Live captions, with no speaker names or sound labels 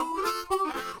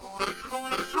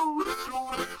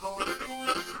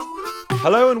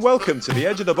Hello and welcome to the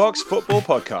Edge of the Box Football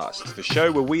Podcast, the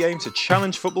show where we aim to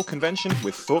challenge football convention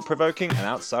with thought-provoking and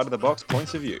outside-of-the-box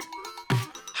points of view.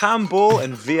 Handball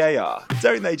and VAR,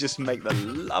 don't they just make the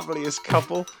loveliest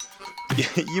couple?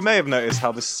 You may have noticed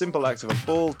how the simple act of a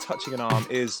ball touching an arm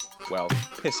is, well,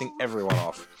 pissing everyone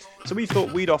off. So we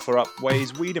thought we'd offer up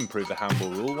ways we'd improve the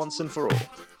handball rule once and for all.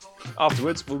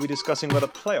 Afterwards, we'll be discussing whether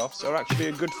playoffs are actually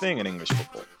a good thing in English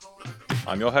football.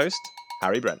 I'm your host,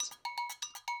 Harry Brent.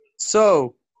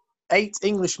 So, 8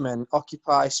 Englishmen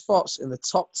occupy spots in the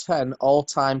top 10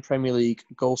 all-time Premier League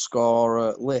goal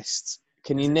scorer lists.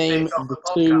 Can you name the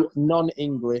 2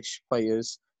 non-English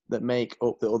players that make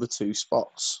up the other 2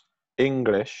 spots?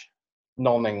 English.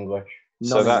 Non-English.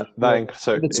 So The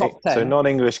top 10. so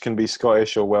non-English can be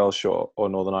Scottish or Welsh or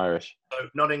Northern Irish. So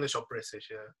non-English or British,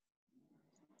 yeah.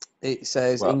 It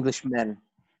says Englishmen.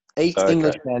 8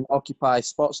 Englishmen occupy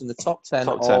spots in the top 10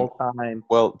 all-time.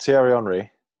 Well, Thierry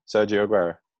Henry, Sergio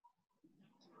Aguero.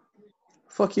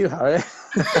 Fuck you, Harry.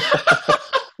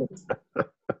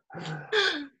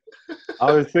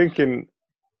 I was thinking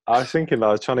I was trying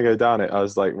to go down it. I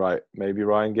was like, right, maybe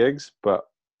Ryan Giggs, but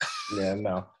Yeah,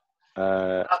 no.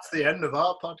 That's the end of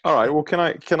our podcast. all right. Well, can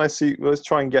I see? Let's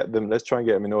try and get them. Let's try and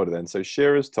get them in order then. So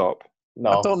Shearer's top.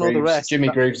 No, I don't know the rest. Jimmy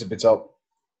Greaves at the top.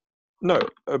 No,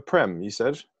 Prem. You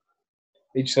said.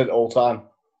 He just said all time.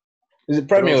 Is it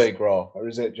Premier League, Raw, or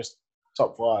is it just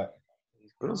top flight?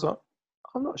 I'm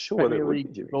not sure whether it Premier would be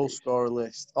League Jimmy goal Greaves. scorer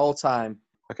list, all-time.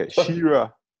 Okay,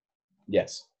 Shearer,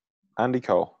 Yes. Andy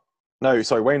Cole. No,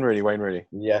 sorry, Wayne Rooney,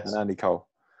 Yes. and Andy Cole.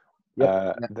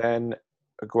 Yep. Then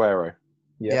Aguero.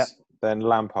 Yes. Then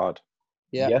Lampard.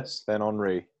 Yeah. Yes. Then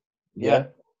Henry. Yeah.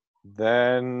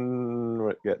 Then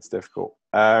it gets difficult.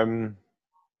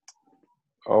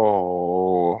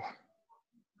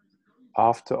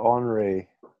 After Henry.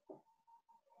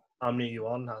 How many are you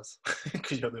on, Has?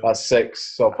 'Cause you're the- That's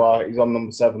 6 so far. He's on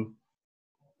number 7.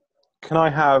 Can I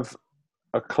have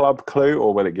a club clue,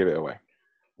 or will it give it away?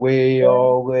 We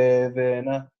all live in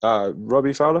a...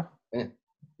 Robbie Fowler.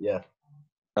 Yeah.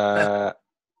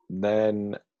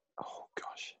 Then,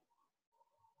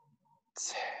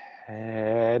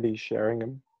 Teddy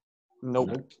Sheringham.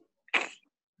 Nope.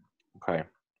 Okay,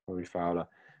 Robbie Fowler.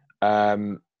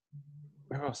 Who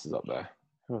else is up there?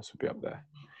 Who else would be up there?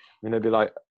 I mean, they'd be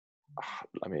like,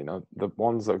 the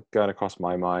ones that are going across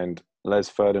my mind, Les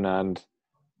Ferdinand,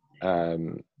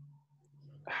 Harry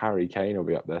Kane will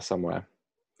be up there somewhere.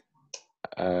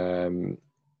 Who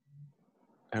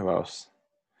else?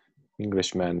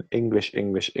 Englishmen. English.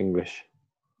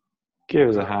 Give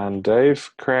us a hand, Dave.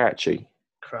 Crouch.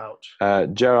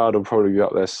 Gerrard will probably be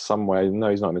up there somewhere. No,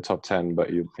 he's not in the top 10, but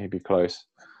he'd be close.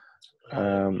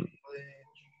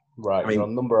 Right, we're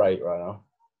on number 8 right now.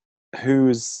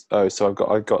 Who's? Oh, so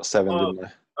I've got 7, didn't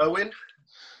I? Owen?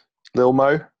 Lil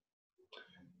Mo?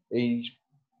 He's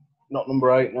not number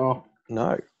 8, no.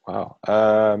 No. Wow.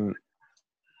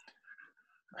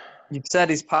 You said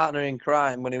his partner in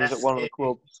crime when he was at one of the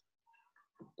clubs.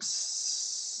 His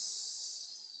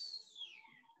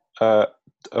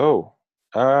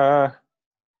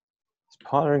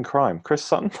partner in crime, Chris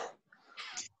Sutton.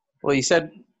 Well, you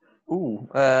said,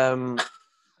 no,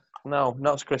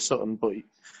 not Chris Sutton, but you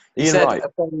Ian said Wright.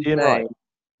 upon his Ian name. Wright.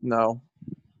 No.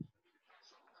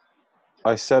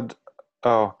 I said,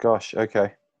 oh gosh,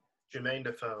 okay. Jermaine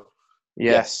Defoe.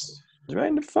 Yes.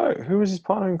 Jermaine Defoe. Who was his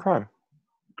partner in crime?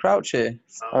 Crouchy.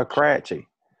 Oh, Crouchy.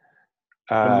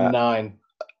 Number 9.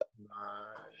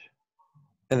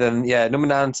 And then, number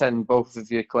 9 and 10, both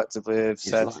of you collectively have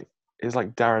said. He's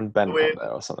like Darren Bent up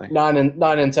there or something. 9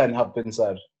 and 10 have been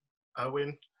said.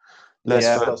 Owen?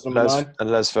 That's number 9.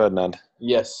 And Les Ferdinand.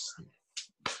 Yes.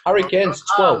 Harry Kane's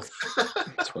 12.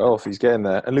 12, he's getting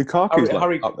there. And Lukaku's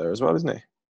up there as well, isn't he?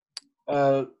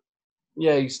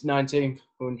 Yeah, he's 19th,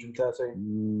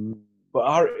 113.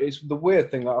 But it's the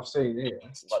weird thing that I've seen here,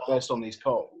 like based on these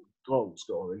goal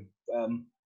scoring,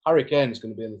 Harry Kane is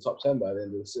going to be in the top 10 by the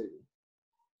end of the season.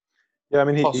 Yeah, I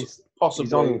mean, he's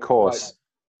on course.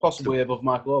 Possibly above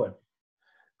Michael Owen.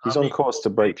 He's on course to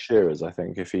break Shearer's, I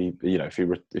think. If he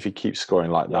keeps scoring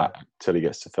like that till he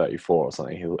gets to 34 or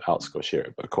something, he'll outscore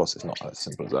Shearer. But of course, it's not as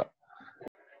simple as that.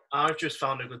 I've just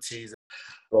found a good teaser.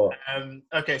 But,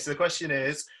 Okay, so the question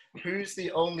is, who's the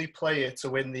only player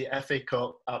to win the FA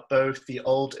Cup at both the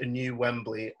old and new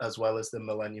Wembley as well as the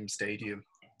Millennium Stadium?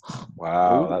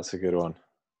 Wow, that's a good one.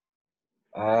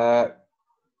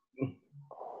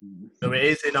 So it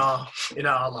is in our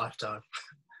lifetime.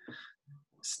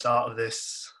 Start of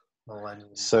this millennium.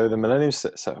 So the Millennium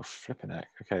flipping heck.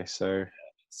 Okay, so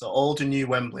old and new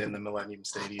Wembley and the Millennium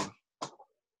Stadium.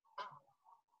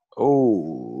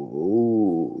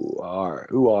 Who are?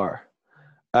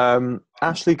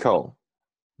 Ashley Cole.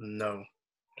 No.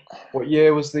 What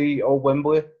year was the old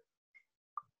Wembley?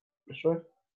 Sure.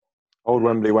 Old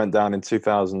Wembley went down in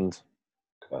 2000.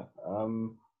 Okay.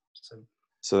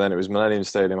 So then it was Millennium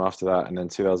Stadium after that, and then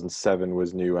 2007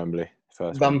 was New Wembley.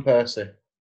 First Van Persie.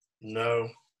 No.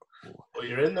 Well,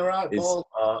 you're in the right It's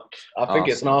ballpark. I think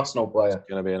it's an Arsenal player.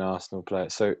 going to be an Arsenal player.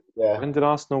 So Yeah. when did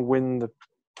Arsenal win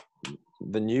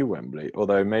the New Wembley?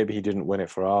 Although maybe he didn't win it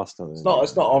for Arsenal.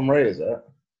 It's not Henry, is it?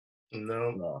 No.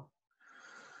 No.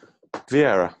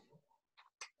 Vieira.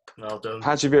 Well done.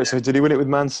 How'd you Vieira? So did he win it with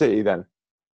Man City then?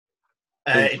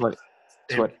 In 20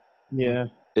 Yeah.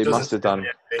 It doesn't must have done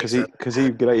tell me because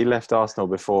he left Arsenal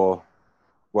before.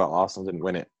 Well, Arsenal didn't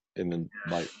win it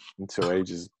until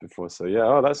ages before. So yeah,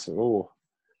 Well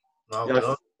yeah,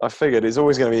 done. I figured it's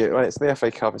always going to be when it's the FA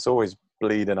Cup. It's always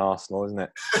bleeding Arsenal, isn't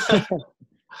it?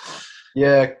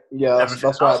 Yeah. That's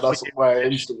Everything why. else That's we why I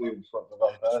did. instantly went for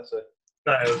Van Persie.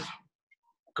 So,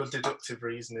 good deductive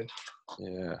reasoning.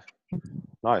 Yeah,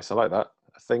 nice. I like that.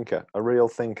 A real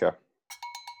thinker.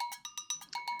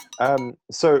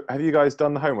 So have you guys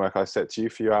done the homework I set to you a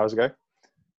few hours ago?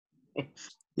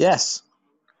 Yes.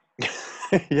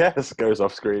 Yes, goes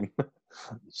off screen.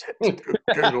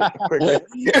 Google quickly.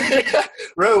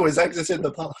 Ro was exiting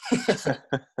the pod.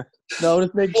 No,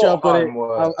 just make sure I've got it.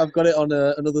 Homework. I've got it on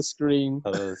another screen.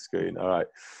 Another screen. All right.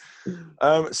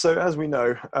 So as we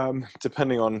know,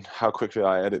 depending on how quickly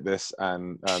I edit this,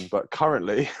 but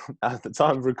currently at the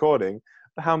time of recording,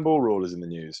 the handball rule is in the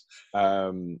news.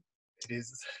 It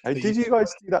is. Did you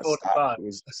guys see that 45. stat? It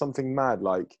was something mad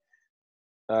like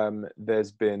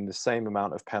there's been the same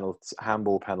amount of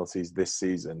handball penalties this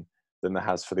season than there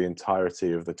has for the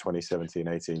entirety of the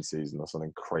 2017-18 season, or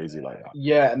something crazy like that.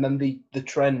 Yeah, and then the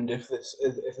trend, if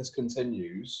this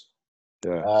continues,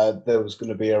 Yeah, there was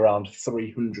going to be around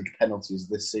 300 penalties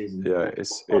this season. yeah,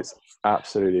 it's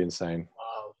absolutely insane.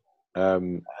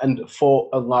 Wow. And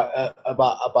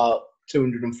about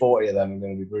 240 of them are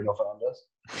going to be Bruno Fernandes.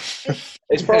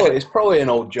 It's probably an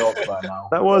old joke by now.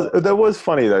 That was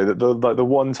funny though, that the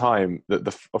one time that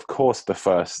of course the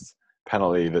first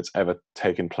penalty that's ever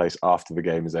taken place after the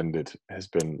game has ended has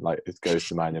been it goes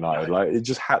to Man United. It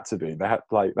just had to be. They had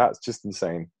that's just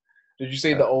insane. Did you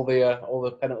see that all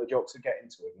the penalty jokes are getting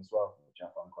to him as well, which I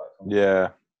found quite funny. Yeah.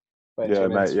 Yeah,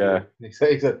 mate, yeah. He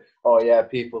said, "Oh yeah,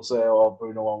 people say, oh,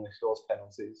 Bruno only scores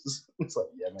penalties." It's like,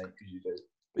 yeah, mate, because you do.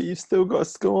 But you've still got to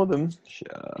score them.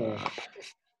 Shut up.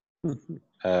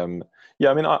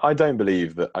 Yeah, I mean, I don't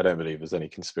believe there's any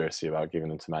conspiracy about giving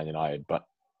them to Man United, but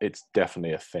it's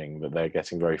definitely a thing that they're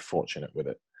getting very fortunate with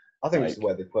it. I think it's the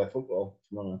way they play football,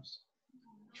 to be honest.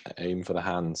 Aim for the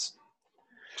hands.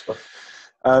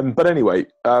 But anyway,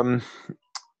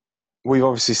 we've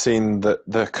obviously seen that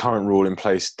the current rule in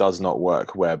place does not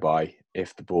work, whereby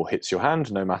if the ball hits your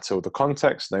hand, no matter the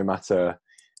context, no matter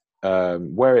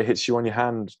where it hits you on your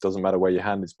hand, doesn't matter where your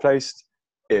hand is placed,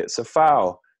 it's a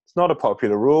foul. It's not a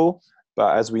popular rule,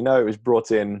 but as we know, it was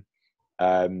brought in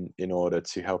order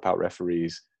to help out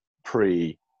referees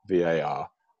pre-VAR.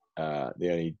 The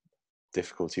only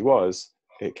difficulty was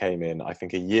it came in, I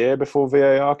think, a year before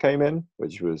VAR came in,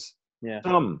 which was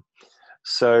dumb.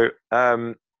 So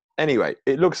anyway,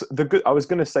 it looks the good. I was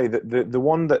going to say that the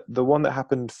one that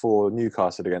happened for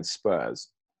Newcastle against Spurs,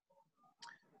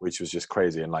 which was just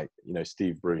crazy, and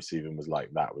Steve Bruce even was like,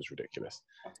 that was ridiculous.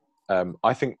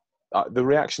 I think the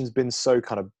reaction's been so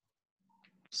kind of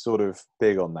sort of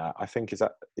big on that. I think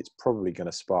it's probably going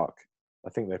to spark. I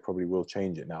think they probably will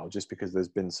change it now, just because there's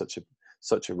been such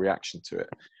a reaction to it.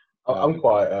 I'm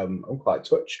quite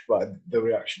touched by the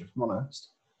reaction, if I'm honest.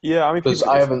 Yeah, I mean, because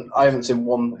I haven't seen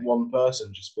one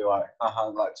person just be like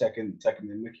taking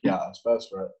the mickey out of Spurs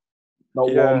for it.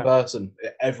 Not one person.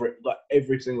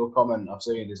 Every single comment I've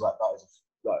seen is like,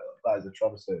 that is a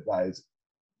travesty. That is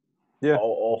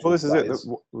awful. Well, this is it.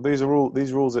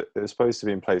 These rules are supposed to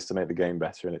be in place to make the game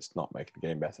better, and it's not making the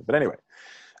game better. But anyway,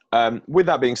 with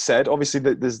that being said, obviously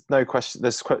there's no question.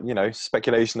 There's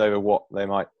speculation over what they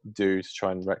might do to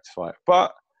try and rectify it.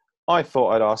 But I thought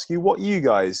I'd ask you what you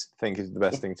guys think is the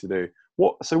best thing to do.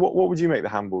 What would you make the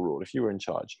handball rule if you were in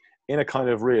charge, in a kind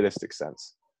of realistic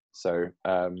sense? So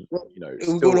we're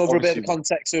going over a bit of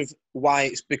context of why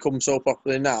it's become so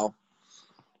popular now,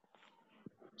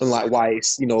 and why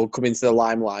it's come into the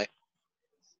limelight.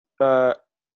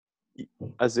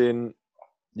 As in,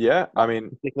 yeah, I mean,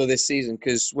 particularly this season,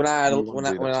 because when I had a look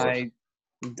online,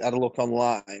 a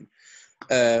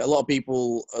lot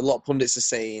of pundits are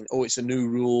saying, "Oh, it's a new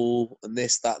rule," and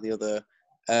this, that, and the other.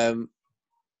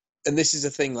 And this is the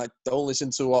thing: don't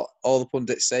listen to what all the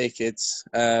pundits say, kids.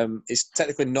 It's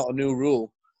technically not a new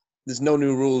rule. There's no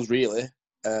new rules really.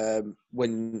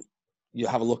 when you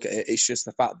have a look at it. It's just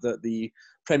the fact that the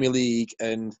Premier League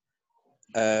and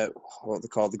what they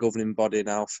call the governing body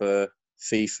now for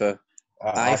FIFA,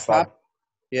 IFAB,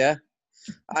 yeah,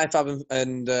 IFAB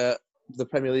and the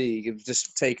Premier League have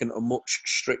just taken a much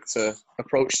stricter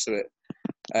approach to it.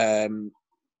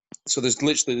 So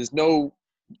there's no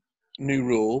new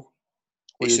rule.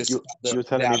 It's you're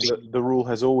telling me that the rule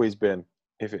has always been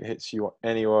if it hits you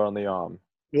anywhere on the arm.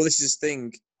 Well, this is the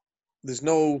thing. There's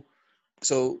no.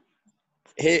 So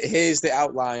here's the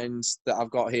outlines that I've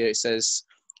got here. It says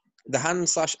the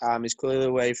hand/arm is clearly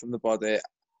away from the body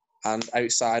and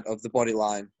outside of the body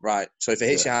line. Right. So if it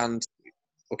hits your hand,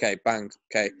 okay, bang,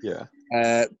 okay. Yeah.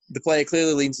 The player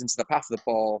clearly leans into the path of the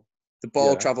ball. The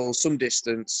ball travels some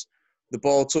distance. The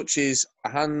ball touches a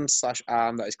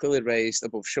hand/arm that is clearly raised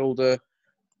above shoulder.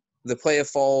 The player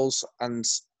falls and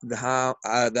the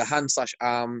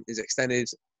hand/arm is extended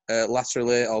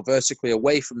laterally or vertically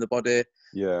away from the body.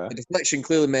 Yeah. The deflection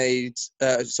clearly makes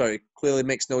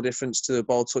no difference to the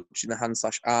ball touching the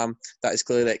hand/arm that is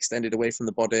clearly extended away from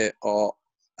the body or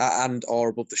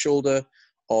above the shoulder,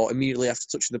 or immediately after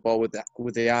touching the ball with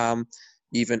the arm,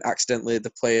 even accidentally,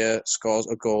 the player scores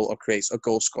a goal or creates a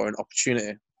goal-scoring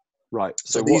opportunity. Right.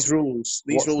 So these rules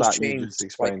change. Just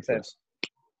explain to us.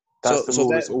 That's the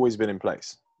rule that's always been in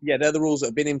place. Yeah, they're the rules that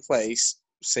have been in place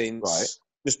since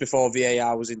just before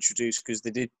VAR was introduced, because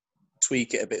they did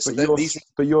tweak it a bit.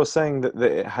 But you're saying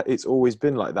that it's always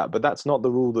been like that, but that's not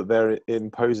the rule that they're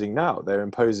imposing now. They're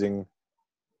imposing.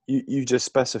 You just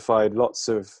specified lots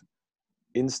of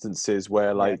instances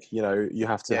where, you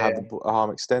have to have the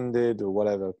arm extended or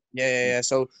whatever. Yeah.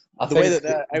 So the way that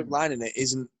they're outlining it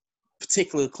isn't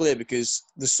particularly clear, because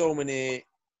there's so many,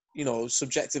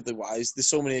 subjectively wise, there's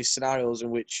so many scenarios in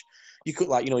which you could,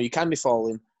 you can be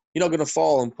falling. You're not going to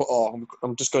fall and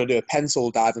I'm just going to do a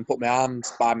pencil dive and put my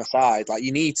arms by my side. Like,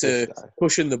 you need to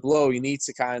cushion the blow. You need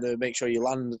to kind of make sure you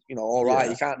land, all right.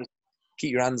 You can't just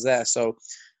keep your hands there. So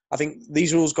I think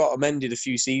these rules got amended a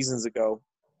few seasons ago,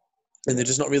 and they've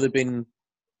just not really been,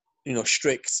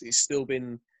 strict. It's still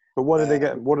been. But what did they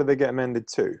get amended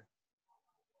to?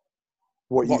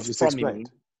 What you've just explained.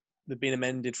 They've been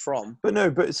amended from. But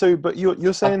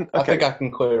you're saying. I think I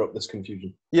can clear up this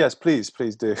confusion. Yes, please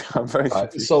do. I'm very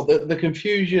confused. So the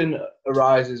confusion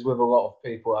arises with a lot of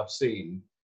people I've seen,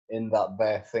 in that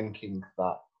they're thinking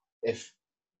that if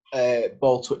a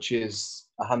ball touches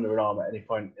a hand or an arm at any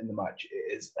point in the match,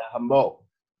 it is a handball,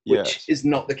 which is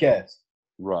not the case.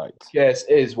 Right. The case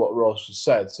is what Ross just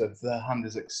said. So if the hand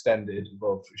is extended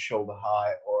above shoulder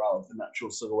height or out of the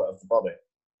natural silhouette of the body,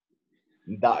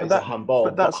 that is a handball.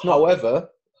 But that's not.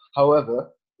 However,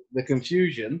 the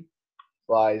confusion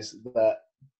lies that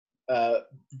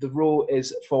the rule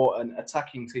is for an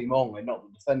attacking team only, not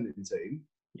the defending team.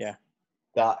 Yeah.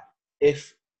 That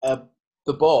if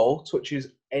the ball touches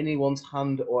anyone's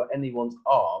hand or anyone's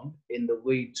arm in the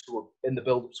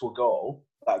build up to a goal,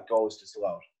 that goal is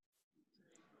disallowed.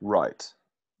 Right.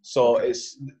 So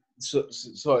it's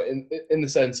in the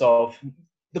sense of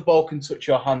the ball can touch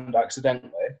your hand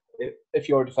accidentally if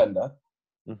you're a defender.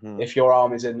 Mm-hmm. If your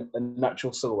arm is in a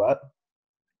natural silhouette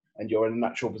and you're in a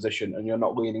natural position and you're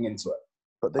not leaning into it.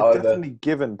 But they've definitely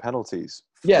given penalties.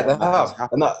 Yeah, they have,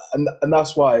 and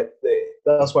that's why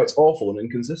it's awful and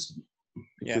inconsistent.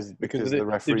 Because the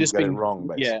referees get it wrong,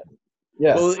 basically.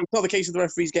 Yeah. Well, it's not the case of the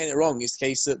referees getting it wrong. It's the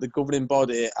case that the governing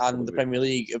body and the Premier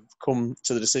League have come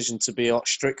to the decision to be a lot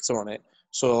stricter on it.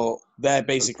 So they're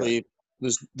basically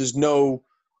there's no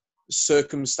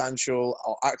circumstantial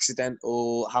or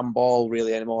accidental handball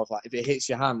really anymore. Like, if it hits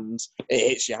your hand, it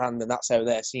hits your hand, and that's how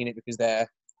they're seeing it, because they're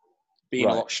being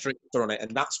a lot stricter on it,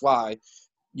 and that's why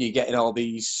you're getting all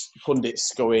these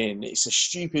pundits going, it's a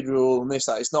stupid rule and this,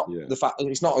 that. It's not the fact.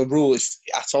 It's not a rule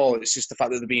at all. It's just the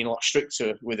fact that they're being a lot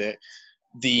stricter with it.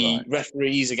 The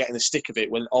referees are getting the stick of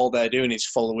it when all they're doing is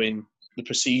following the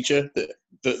procedure that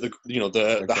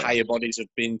the higher bodies have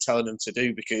been telling them to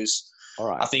do. Because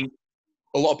I think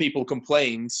a lot of people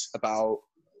complained about,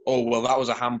 that was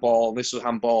a handball, this was a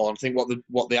handball. And I think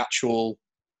what the actual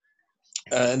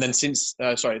and then since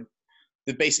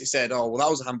they basically said, that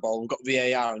was a handball, we've got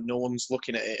VAR and no one's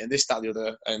looking at it, and this, that, the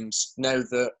other. And now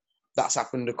that's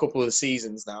happened a couple of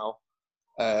seasons now,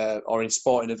 or in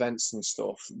sporting events and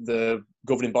stuff, the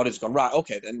governing body's gone, right,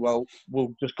 okay, then, well,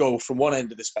 we'll just go from one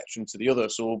end of the spectrum to the other,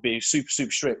 so we'll be super,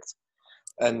 super strict.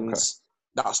 And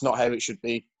that's not how it should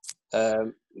be.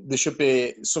 There should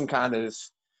be some kind of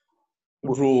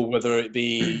rule, whether it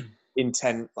be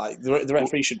intent, like the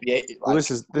referee should be. Like,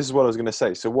 this is what I was going to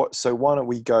say. So why don't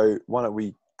we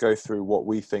go through what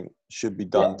we think should be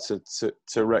done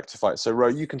to rectify it. So, Ro,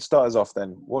 you can start us off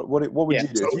then. What would you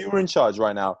do if you were in charge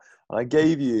right now and I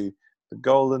gave you the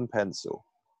golden pencil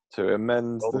to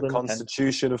amend the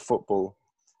constitution of football,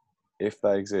 if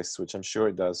that exists, which I'm sure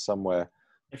it does somewhere?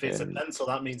 If it's a pencil,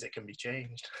 that means it can be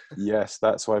changed. Yes,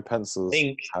 that's why pencils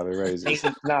have erasers.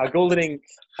 Golden ink.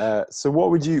 So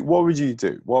what would you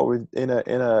do? What would in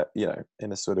a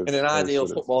sort of in an ideal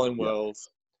footballing world?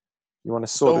 You want to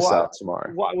sort this out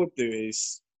tomorrow? What I would do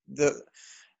is that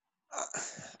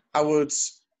I would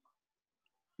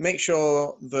make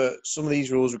sure that some of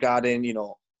these rules regarding,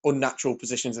 unnatural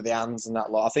positions of the hands and that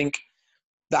lot, I think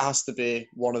that has to be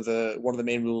one of the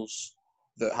main rules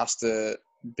that has to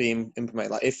be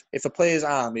implemented. Like if a player's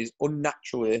arm is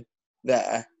unnaturally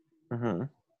there,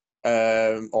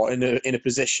 or in a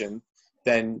position,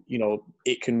 then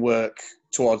it can work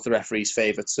towards the referee's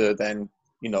favour to then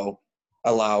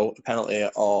allow a penalty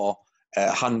or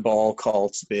a handball call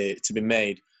to be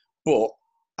made. But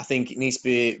I think it needs to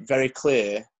be very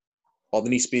clear, or there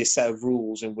needs to be a set of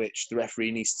rules in which the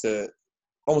referee needs to,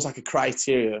 almost like a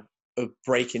criteria of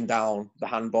breaking down the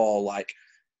handball. Like,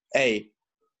 A,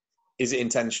 is it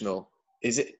intentional?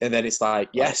 Is it? And then it's like,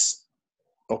 yes,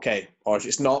 okay. Or if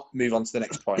it's not, move on to the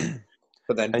next point.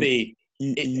 But then B,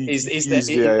 is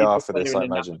VAR for this, I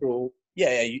imagine.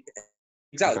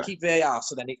 Exactly. Okay. Keep VAR,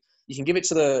 so then you can give it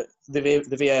to the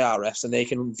VAR refs, and they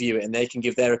can view it, and they can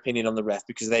give their opinion on the ref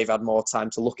because they've had more time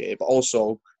to look at it. But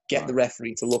also get the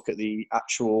referee to look at the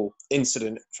actual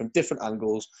incident from different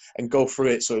angles and go through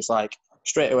it. So it's like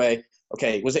straight away,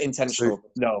 okay, was it intentional?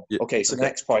 No. Yeah, okay, so the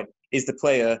next point is the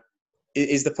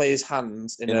player's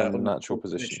hands in a natural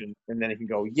position, and then he can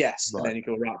go yes, and then he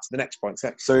can go right to the next point.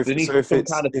 So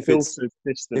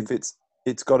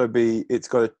it's got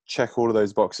to check all of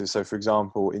those boxes. So, for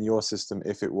example, in your system,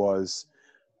 if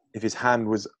his hand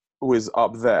was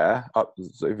up there,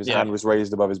 so if his hand was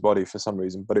raised above his body for some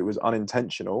reason, but it was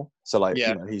unintentional, so like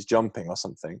he's jumping or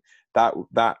something,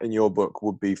 that in your book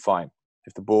would be fine.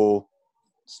 If the ball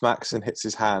smacks and hits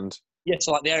his hand,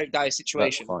 so like the Eric Dyer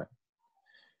situation. That's fine.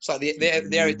 So like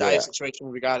the Eric Dyer situation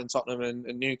regarding Tottenham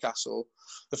and Newcastle,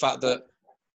 the fact that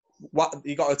what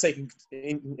you got to take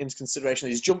into consideration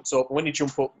is he's jumped up, and when you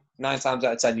jump up 9 times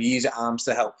out of 10, you use your arms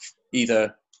to help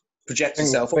either project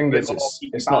yourself.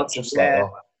 It's not just that.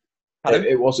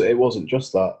 It wasn't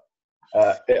just that.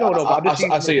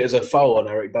 I see it as a foul on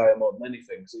Eric Dyer more than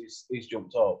anything. Because he's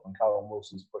jumped up and Callum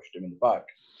Wilson's pushed him in the back.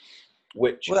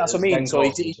 That's what I mean. So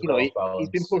he's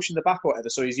been pushing the back or whatever.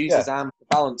 So he's used his arm to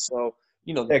balance. So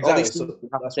all these things you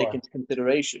have to take into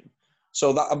consideration.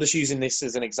 So that I'm just using this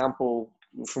as an example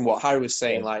from what Harry was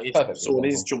saying. Like if someone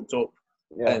is jumped up,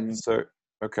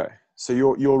 So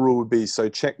your rule would be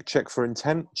check for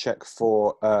intent, check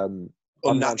for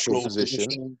unnatural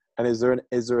position. And is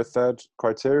there a third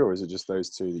criteria, or is it just those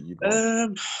two that you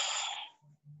want?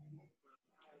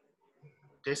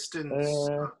 Distance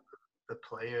of the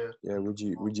player. Yeah, would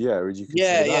you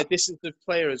consider that? distance of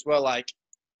player as well, like,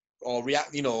 or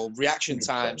reaction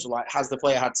time. So like, has the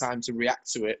player had time to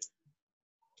react to it?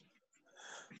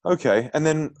 Okay, and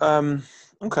then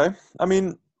I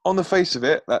mean, on the face of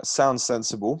it, that sounds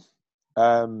sensible.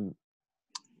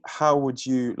 How would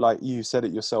you, like you said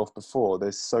it yourself before,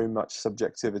 there's so much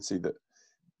subjectivity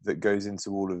that goes into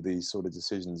all of these sort of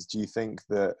decisions. Do you think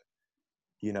that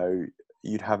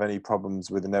you'd have any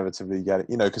problems with inevitably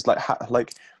getting, because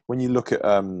like when you look at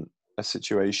a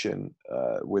situation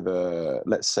with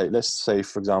let's say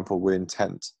for example we're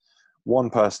intent,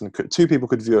 two people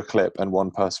could view a clip and one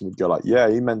person would go like, yeah,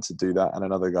 he meant to do that, and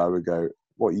another guy would go,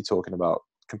 what are you talking about,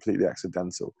 completely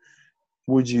accidental.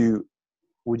 Would you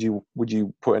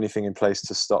put anything in place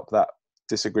to stop that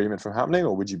disagreement from happening,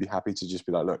 or would you be happy to just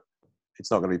be like, look,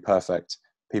 it's not going to be perfect,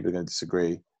 people are going to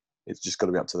disagree, it's just got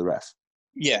to be up to the ref?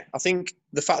 Yeah, I think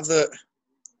the fact that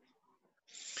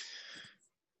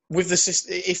with the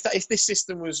system, if this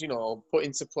system was put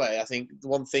into play, I think the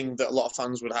one thing that a lot of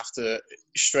fans would have to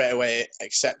straight away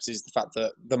accept is the fact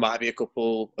that there might be a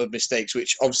couple of mistakes,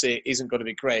 which obviously isn't going to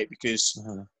be great because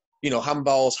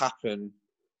handballs happen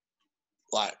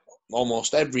like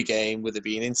almost every game, whether it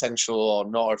be intentional or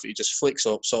not, or if it just flicks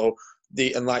up. So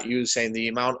and like you were saying, the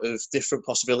amount of different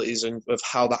possibilities of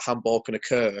how that handball can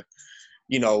occur.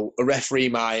 A referee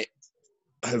might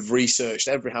have researched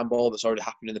every handball that's already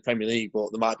happened in the Premier League, but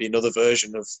there might be another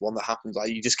version of one that happens. Like,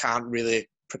 you just can't really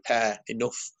prepare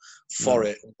enough for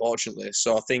it, unfortunately.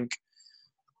 So I think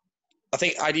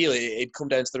ideally it'd come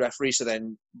down to the referee. So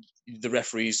then the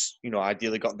referee's,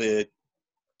 ideally got the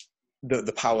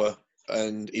power,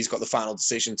 and he's got the final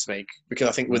decision to make. Because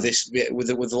I think with a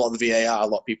lot of the VAR, a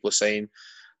lot of people are saying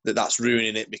that's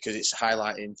ruining it because it's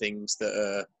highlighting things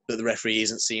that the referee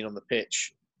isn't seeing on the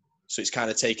pitch. So it's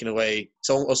kind of taken away.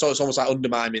 So it's almost like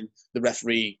undermining the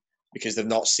referee because they've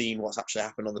not seen what's actually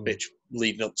happened on the pitch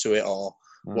leading up to it or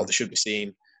what they should be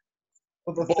seeing.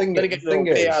 But the thing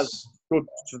VAR's is, good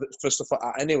for stuff like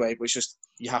that anyway. But it's just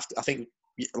you have to. I think,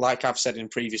 like I've said in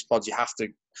previous pods, you have to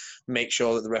make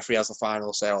sure that the referee has the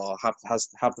final say or have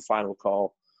the final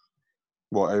call.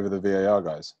 What, over the VAR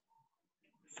guys?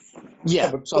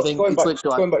 Yeah. but So I think going it's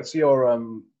back to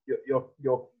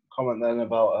your comment then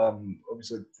about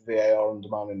obviously the VAR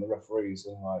undermining the referees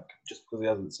and like just because he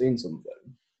hasn't seen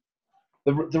something.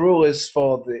 The rule is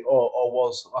for the or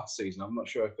was last season. I'm not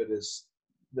sure if it is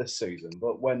this season,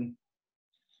 but when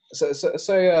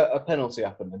say a penalty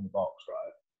happened in the box,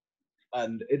 right,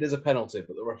 and it is a penalty,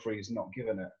 but the referee's not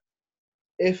given it.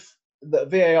 If the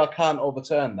VAR can't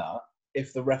overturn that,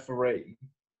 if the referee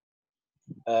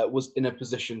was in a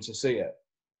position to see it,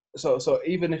 so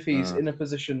even if he's in a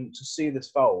position to see this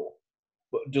foul,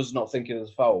 but does not think it is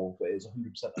a foul, but it's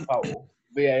 100% a foul,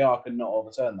 VAR cannot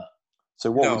overturn that. So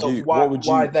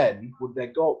why then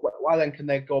can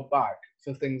they go back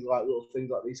for things like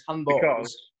these handballs?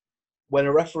 Because when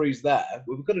a referee's there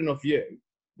with a good enough view,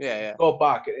 go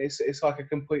back. It's like a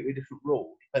completely different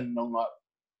rule depending on what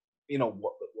the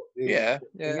thing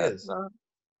is. No.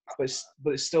 But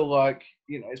it's still like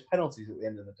it's penalties at the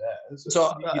end of the day.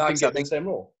 So you think the same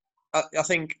rule. I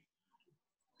think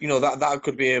that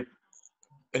could be an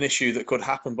issue that could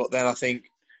happen, but then I think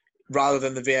rather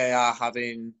than the VAR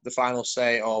having the final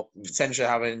say or potentially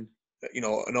having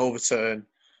an overturn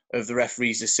of the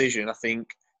referee's decision, I think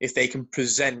if they can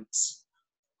present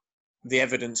the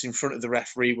evidence in front of the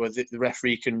referee where the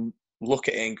referee can look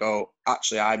at it and go,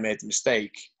 actually, I made the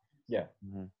mistake. Yeah.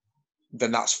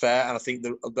 Then that's fair. And I think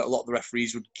that a lot of the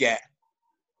referees would get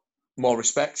more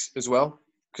respect as well.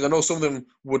 Because I know some of them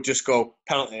would just go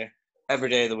penalty every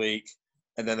day of the week.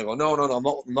 And then they go, no, I'm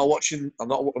not watching. I'm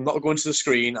not going to the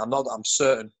screen. I'm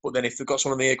certain. But then if they've got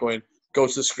someone there going, go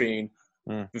to the screen,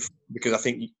 because I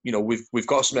think we've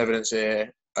got some evidence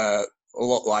here. A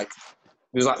lot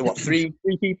there's three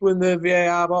people in the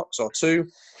VAR box or two.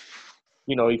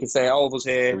 You can say all of us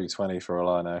here. Maybe 20 for all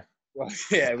I know. Well,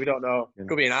 yeah, we don't know.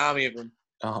 Could be an army of them.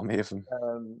 Army of them.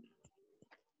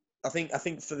 I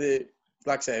think for the,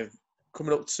 like I say,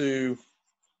 coming up to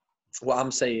what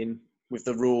I'm saying with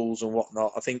the rules and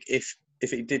whatnot, I think if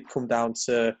it did come down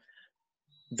to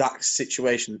that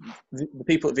situation, the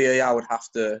people at VAR would have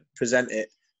to present it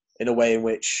in a way in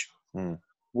which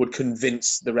would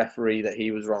convince the referee that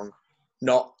he was wrong.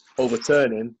 Not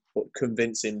overturning, but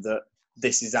convincing that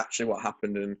this is actually what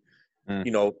happened. And,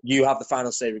 you have the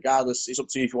final say regardless. It's up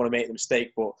to you if you want to make the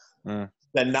mistake, but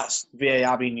then that's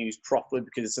VAR being used properly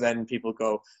because then people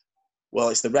go, well,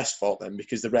 it's the ref's fault then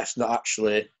because the ref's not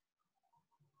actually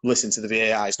listening to the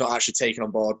VAR. It's not actually taking on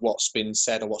board what's been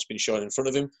said or what's been shown in front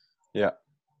of him. Yeah.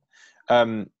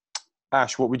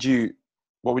 Ash, what would you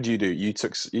do? You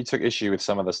took issue with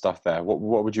some of the stuff there.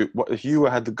 What if you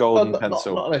had the golden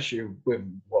pencil? Not an issue with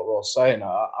what Ross saying.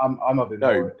 I'm having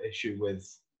more issue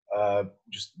with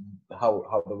just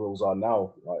how the rules are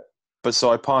now. Like, but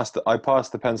so I passed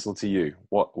the pencil to you.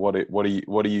 What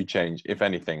do you change, if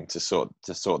anything, to sort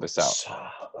this out?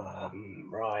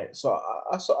 Right. So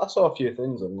I saw a few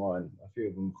things online. A few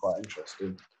of them quite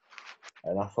interesting,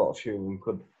 and I thought a few of them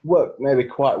could work maybe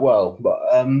quite well. But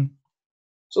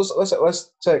so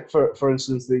let's take for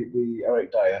instance the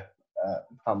Eric Dyer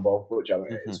handball, which I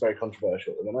mean it's very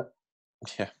controversial at the minute.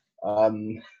 Yeah.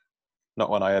 Not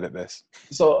when I edit this.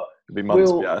 So it'll be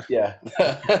months. Yeah.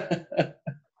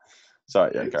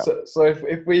 Sorry. Yeah. So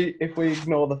if we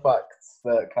ignore the fact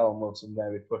that Callum Wilson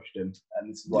maybe pushed him, and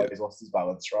this is why he's lost his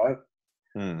balance, right?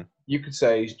 You could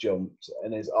say he's jumped,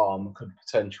 and his arm could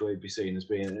potentially be seen as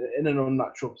being in an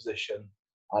unnatural position,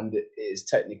 and it is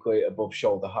technically above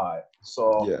shoulder height.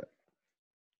 So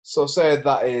say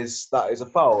that is a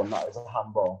foul and that is a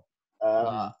handball.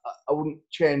 I wouldn't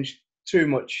change too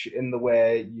much in the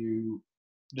way you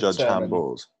judge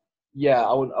handballs. Yeah,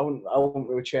 I wouldn't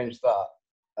really change that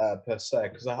per se,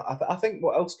 because I think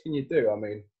what else can you do? I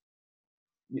mean,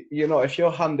 if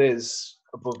your hand is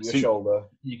above your shoulder,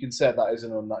 you can say that is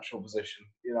an unnatural position.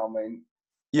 You know what I mean?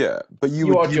 Yeah, but you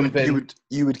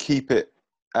would keep it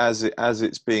as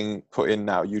it's being put in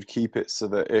now. You'd keep it so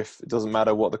that if it doesn't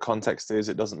matter what the context is,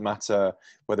 it doesn't matter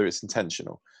whether it's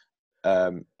intentional.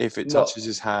 If it touches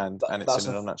his hand and it's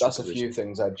in an unnatural position. That's a few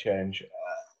things I'd change.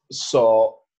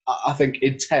 So I think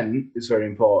intent is very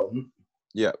important.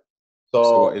 Yeah.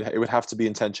 So it would have to be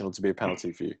intentional to be a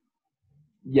penalty for you.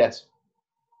 Yes.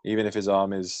 Even if he's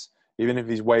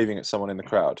waving at someone in the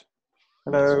crowd.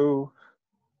 Hello.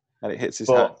 and it hits his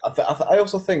hand. But I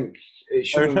also think it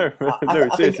shouldn't. No, I think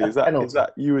seriously, a is penalty.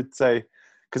 that you would say?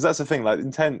 Because that's the thing. Like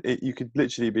intent, you could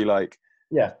literally be like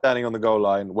standing on the goal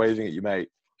line, waving at your mate,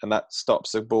 and that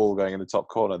stops the ball going in the top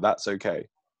corner. That's okay.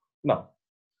 No.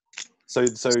 So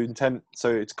intent. So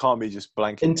it can't be just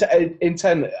blanket.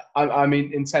 Intent. I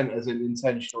mean intent as in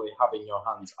intentionally having your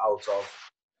hands out of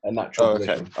a natural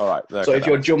position. All right. Okay, so if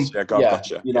you're jumping,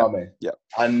 gotcha. you know what I mean. Yeah.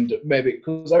 And maybe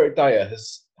because Eric Dyer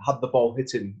has had the ball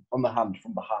hit him on the hand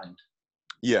from behind.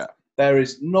 Yeah. There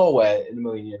is nowhere in a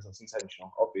million years that's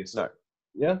intentional. Obviously. No.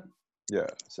 Yeah. Yeah.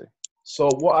 I see. So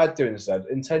what I'd do instead,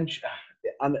 intention,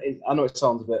 and I know it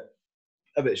sounds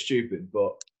a bit stupid,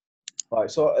 but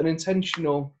so an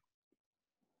intentional.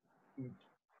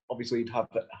 Obviously, you'd have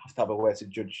to have a way to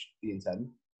judge the intent.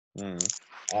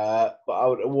 But I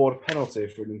would award a penalty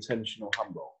for an intentional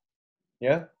handball.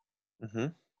 Yeah. Mm-hmm.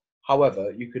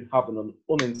 However, you could have an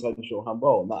unintentional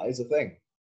handball, and that is a thing.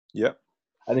 Yep.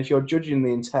 And if you're judging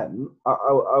the intent,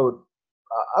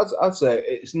 I'd say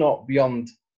it's not beyond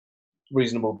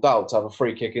reasonable doubt to have a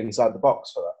free kick inside the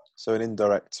box for that. So an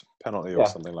indirect penalty or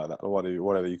something like that, or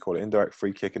whatever you call it, indirect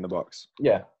free kick in the box.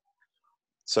 Yeah.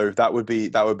 So that would be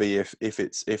if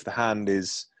the hand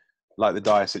is like the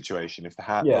Dyer situation, if the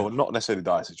hand, or not necessarily the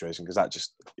Dyer situation, because that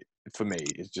just for me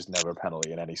is just never a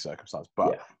penalty in any circumstance.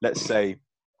 But let's say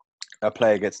a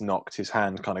player gets knocked, his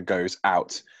hand kind of goes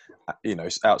out,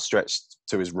 outstretched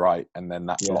to his right, and then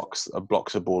that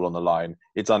blocks a ball on the line.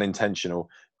 It's unintentional,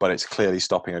 but it's clearly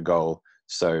stopping a goal.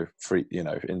 So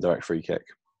indirect free kick.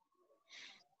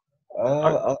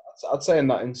 I'd say in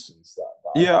that instance that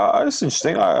that's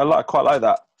interesting. I quite like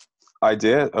that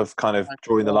idea of kind of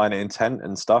drawing the line at intent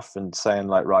and stuff, and saying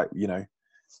like, right,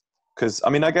 because I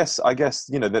mean, I guess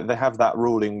they have that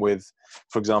ruling with,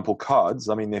 for example, cards.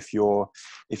 I mean, if you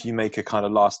make a kind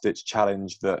of last ditch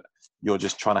challenge that you're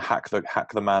just trying to hack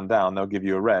the man down, they'll give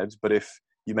you a red. But if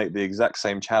you make the exact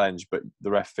same challenge, but the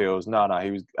ref feels no,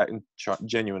 he was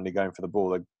genuinely going for the ball,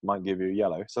 they might give you a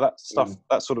yellow. So that stuff,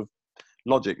 that sort of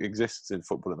logic exists in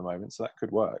football at the moment, so that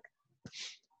could work.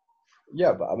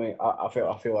 Yeah, but I mean, I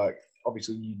feel like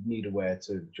obviously you need a way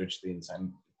to judge the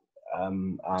intent.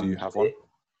 And do you have one?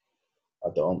 I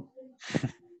don't.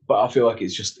 But I feel like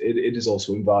it is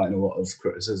also inviting a lot of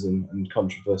criticism and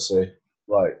controversy,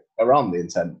 like around the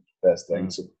intent-based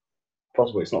thing. So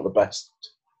possibly it's not the best.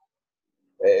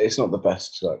 It's not the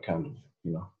best kind of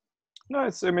No,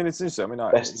 it's interesting. I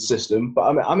mean, best system,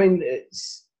 but I mean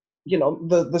it's.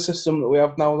 The system that we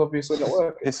have now is obviously not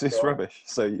working. It's rubbish.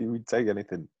 So you would take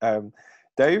anything.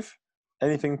 Dave,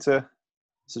 anything to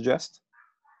suggest?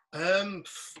 I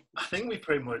think we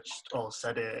pretty much all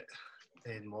said it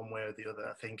in one way or the other.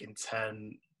 I think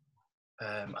intent.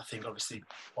 I think obviously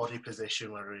body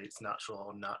position, whether it's natural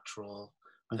or natural.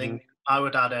 I think I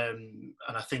would add, and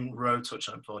I think Ro touched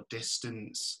on it before,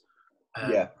 distance.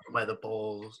 Where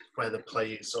the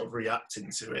play is sort of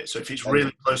reacting to it. So if it's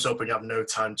really close up and you have no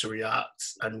time to react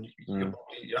and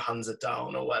your hands are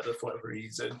down or whatever for whatever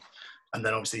reason, and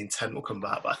then obviously intent will come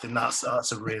back. But I think that's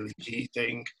a really key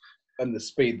thing. And the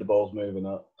speed the ball's moving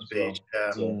at.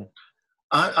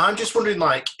 I'm just wondering,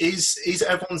 like, is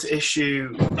everyone's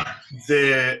issue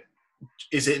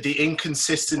is it the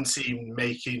inconsistency in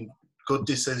making good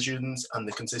decisions and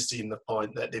the consistency in the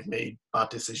point that they've made bad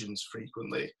decisions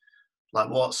frequently? Like,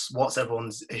 what's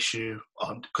everyone's issue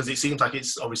on? Because it seems like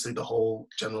it's obviously the whole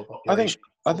general population.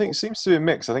 I think it seems to be a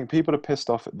mix. I think people are pissed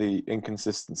off at the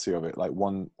inconsistency of it. Like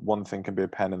one thing can be a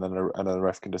pen, and then another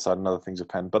ref can decide another thing's a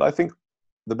pen. But I think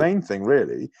the main thing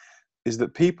really is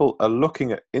that people are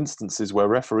looking at instances where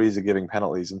referees are giving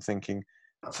penalties and thinking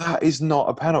that is not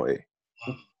a penalty.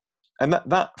 And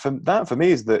that for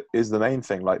me is the main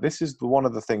thing. Like, this is one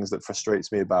of the things that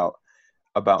frustrates me about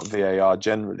VAR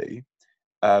generally.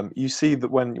 You see that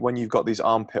when you've got these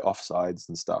armpit offsides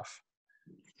and stuff,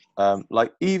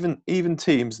 like even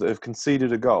teams that have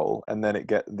conceded a goal and then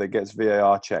that gets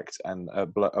VAR checked and a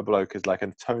bloke is like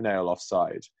a toenail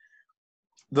offside.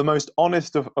 The most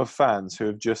honest of fans who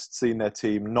have just seen their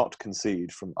team not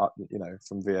concede from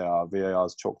VAR,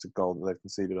 VAR's chalked a goal that they've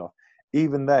conceded off.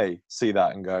 Even they see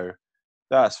that and go,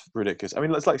 that's ridiculous. I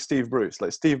mean, it's like Steve Bruce.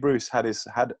 Like, Steve Bruce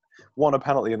had won a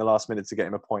penalty in the last minute to get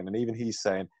him a point, and even he's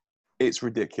saying, it's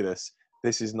ridiculous.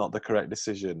 This is not the correct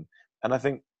decision. And I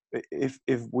think if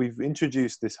we've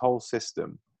introduced this whole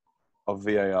system of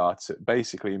VAR to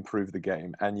basically improve the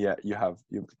game, and yet you're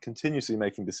continuously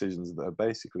making decisions that are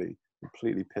basically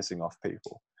completely pissing off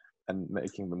people and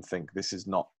making them think this is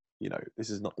not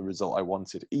the result I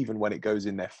wanted, even when it goes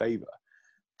in their favour,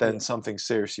 then something's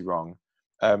seriously wrong.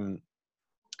 And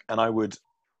I would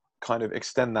kind of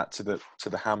extend that to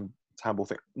the handball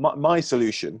thing. My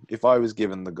solution, if I was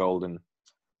given the golden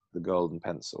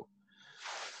pencil,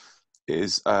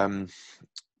 is I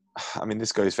mean,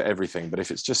 this goes for everything, but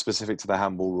if it's just specific to the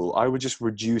handball rule, I would just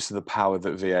reduce the power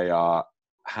that VAR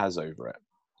has over it.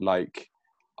 Like,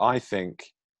 I think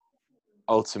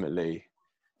ultimately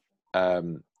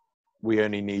we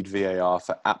only need VAR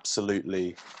for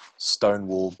absolutely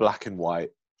stonewall, black and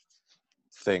white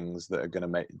things that are going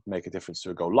to make a difference to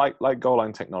a goal. Like goal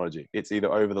line technology, it's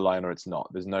either over the line or it's not.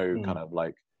 There's no kind of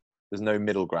like, there's no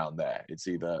middle ground there. It's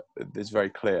very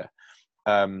clear.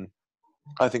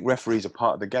 I think referees are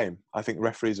part of the game. I think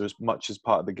referees are as much as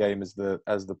part of the game as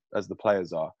the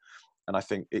players are, and I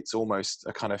think it's almost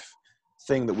a kind of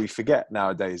thing that we forget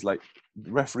nowadays. Like,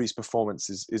 referees' performance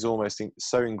is almost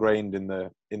so ingrained in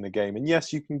the game. And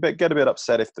yes, you can get a bit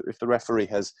upset if the referee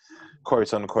has,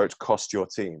 quote unquote, cost your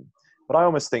team. But I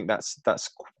almost think that's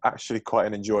actually quite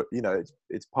an enjoy. You know,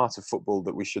 it's part of football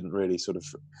that we shouldn't really sort of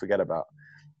forget about.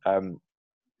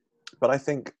 But I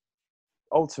think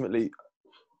ultimately,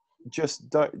 just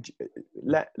don't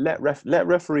let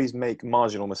referees make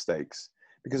marginal mistakes,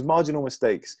 because marginal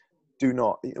mistakes we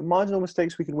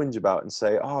can whinge about and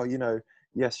say, oh, you know,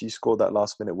 yes, you scored that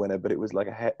last minute winner, but it was like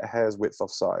a hair's width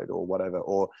offside or whatever,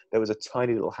 or there was a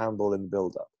tiny little handball in the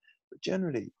build-up. But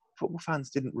generally, football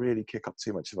fans didn't really kick up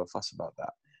too much of a fuss about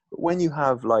that. But when you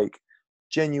have like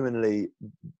genuinely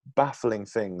baffling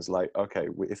things like, okay,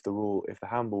 if the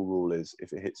handball rule is,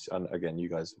 if it hits, and again, you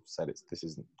guys have said this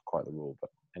isn't quite the rule, but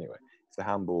anyway,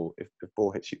 if the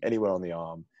ball hits you anywhere on the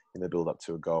arm in the build up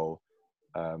to a goal,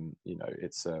 you know,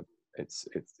 it's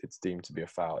deemed to be a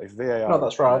foul. If VAR, No,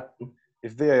 that's right.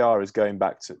 If VAR is going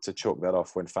back to chalk that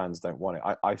off when fans don't want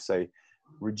it, I say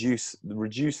reduce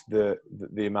the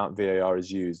amount VAR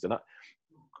is used. And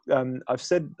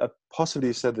I've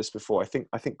possibly said this before. I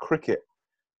think cricket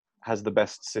has the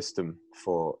best system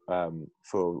for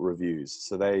reviews.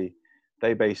 So they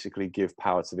basically give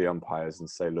power to the umpires and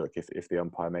say, look, if the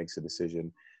umpire makes a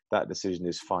decision, that decision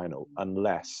is final,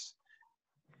 unless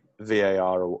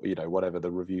VAR, or, you know, whatever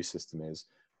the review system is,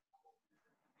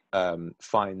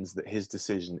 finds that his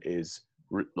decision is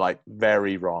like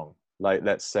very wrong. Like,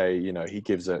 let's say, you know, he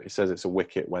says it's a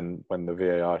wicket when the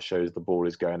VAR shows the ball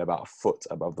is going about a foot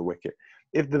above the wicket.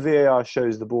 If the VAR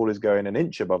shows the ball is going an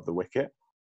inch above the wicket,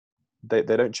 they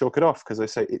don't chalk it off because they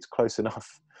say it's close enough.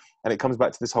 And it comes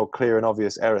back to this whole clear and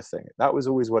obvious error thing. That was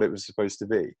always what it was supposed to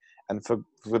be. And for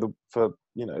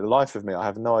you know, the life of me, I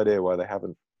have no idea why they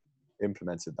haven't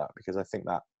implemented that, because I think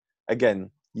that, again,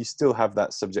 you still have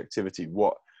that subjectivity.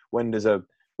 When does a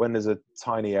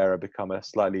tiny error become a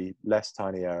slightly less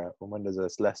tiny error, and when does a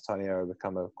less tiny error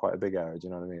become quite a big error? Do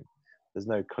you know what I mean? There's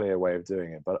no clear way of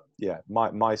doing it. But yeah,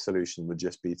 my solution would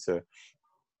just be to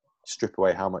strip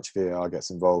away how much VAR gets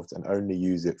involved and only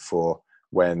use it for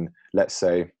when, let's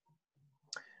say,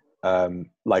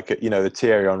 like, you know, the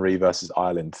Thierry Henry versus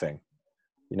Ireland thing.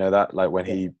 You know that, like,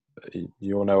 when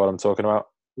you all know what I'm talking about.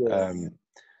 Where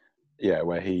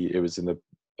it was in the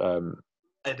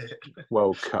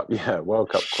World Cup. Yeah, World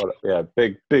Cup.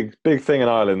 Big thing in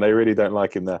Ireland. They really don't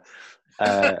like him there.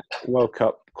 World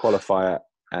Cup qualifier,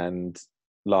 and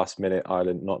last minute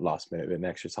Ireland, not last minute, but in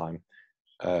extra time,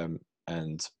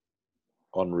 and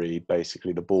Henry,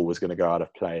 basically the ball was going to go out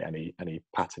of play, and he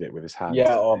patted it with his hand.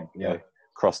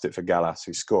 Crossed it for Gallas,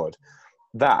 who scored.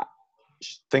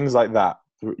 Things like that,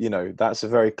 you know, that's a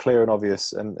very clear and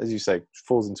obvious, and as you say,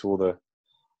 falls into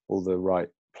all the right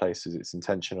places. It's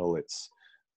intentional. It's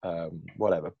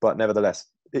whatever, but nevertheless,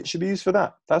 it should be used for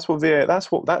that. That's what VAR. That's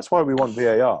why we want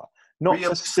VAR, not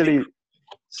for silly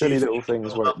little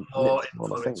things where more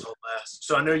influence or less.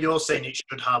 So I know you're saying it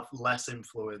should have less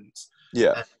influence.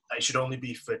 Yeah, it should only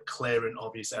be for clear and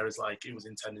obvious errors, like it was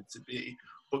intended to be.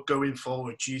 But going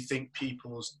forward, do you think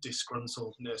people's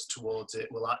disgruntledness towards it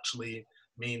will actually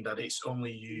mean that it's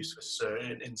only used for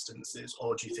certain instances,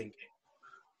 or do you think it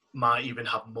might even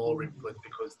have more influence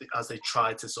because as they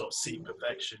try to sort of seek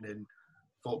perfection in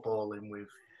footballing with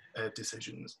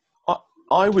decisions?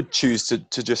 I would choose to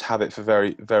just have it for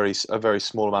a very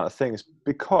small amount of things,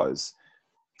 because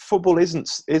football is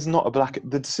not a black.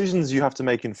 The decisions you have to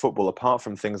make in football, apart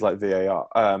from things like VAR,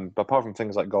 apart from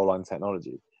things like goal line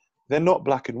technology, they're not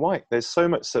black and white. There's so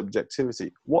much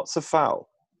subjectivity. What's a foul?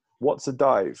 What's a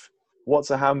dive?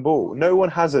 What's a handball? No one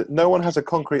has a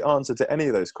concrete answer to any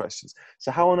of those questions.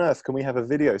 So how on earth can we have a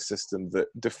video system that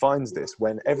defines this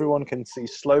when everyone can see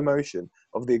slow motion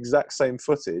of the exact same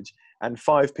footage and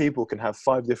 5 people can have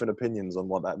 5 different opinions on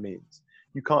what that means?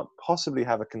 You can't possibly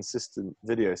have a consistent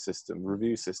video system,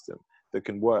 review system that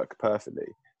can work perfectly.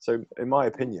 So in my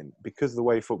opinion, because the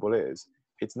way football is,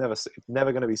 it's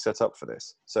never going to be set up for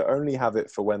this. So only have it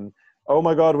for when oh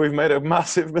my God, we've made a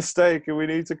massive mistake and we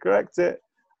need to correct it.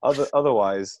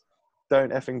 Otherwise,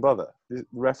 don't effing bother. The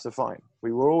refs are fine.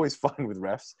 We were always fine with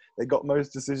refs. They got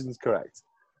most decisions correct.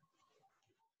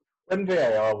 When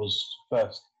VAR was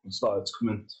first started to come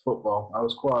into football, I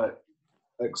was quite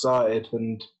excited,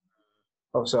 and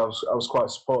obviously I was quite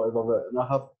supportive of it, and I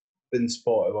have been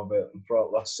supportive of it. And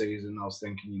throughout last season, I was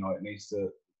thinking,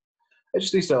 it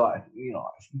just needs to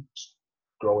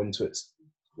grow into its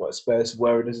space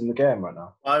where it is in the game right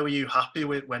now. Why were you happy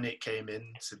with when it came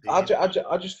in to be? I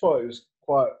just thought it was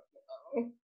quite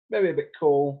maybe a bit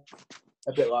cool,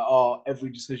 a bit like every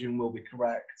decision will be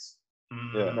correct.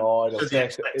 Yeah. So the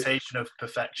expectation of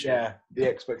perfection. Yeah, the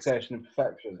expectation of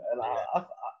perfection, and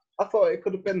I thought it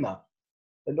could have been that.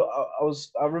 And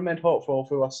I remained hopeful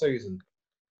through last season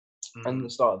and the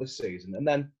start of this season, and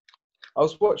then I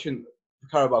was watching the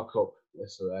Carabao Cup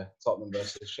yesterday, Tottenham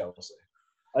versus Chelsea.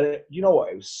 And you know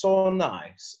what? It was so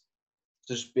nice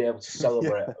to just be able to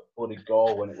celebrate a bloody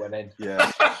goal when it went in.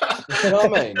 Yeah. You know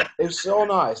what I mean? It was so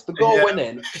nice. The goal went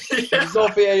in. There's no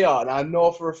VAR, and I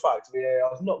know for a fact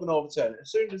VAR is not going to overturn it.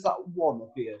 As soon as that one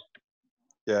appeared,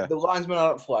 the linesman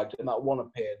hadn't flagged, and that one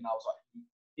appeared, and I was like,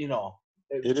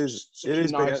 it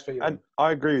is nice feeling. And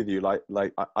I agree with you. Like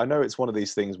I know it's one of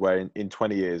these things where in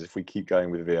 20 years, if we keep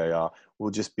going with VAR,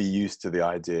 we'll just be used to the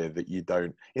idea that you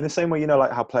don't. In the same way,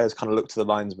 like how players kind of look to the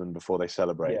linesman before they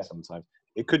celebrate. Sometimes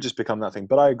it could just become that thing.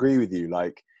 But I agree with you.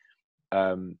 Like,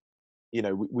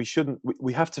 we shouldn't.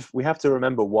 We have to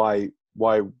remember why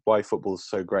football is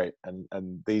so great.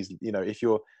 And these, if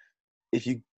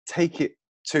you take it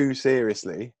too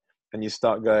seriously, and you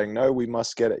start going, no, we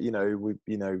must get it.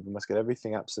 We must get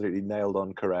everything absolutely nailed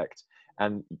on correct.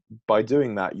 And by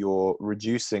doing that, you're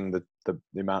reducing the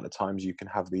amount of times you can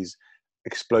have these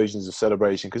explosions of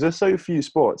celebration. Because there's so few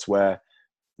sports where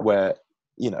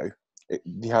you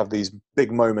have these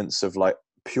big moments of like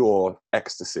pure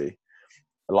ecstasy,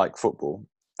 like football,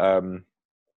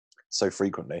 so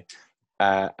frequently,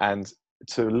 and.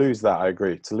 To lose that, I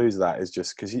agree. To lose that is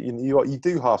just because you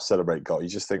do half celebrate goal. You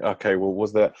just think, okay, well,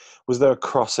 was there a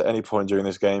cross at any point during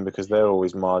this game? Because they're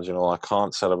always marginal. I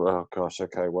can't celebrate. Oh gosh,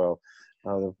 okay, well,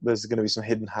 there's going to be some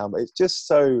hidden hand. It's just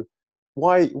so.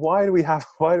 Why do we have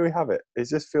it? It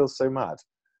just feels so mad.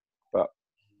 But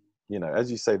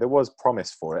as you say, there was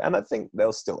promise for it, and I think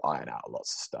they'll still iron out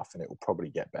lots of stuff, and it will probably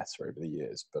get better over the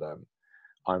years. But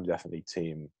I'm definitely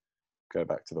team go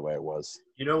back to the way it was.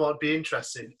 You know what would be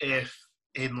interesting if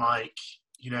in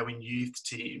in youth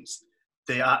teams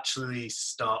they actually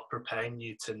start preparing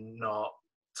you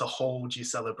to hold your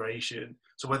celebration.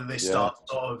 So whether they start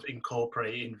sort of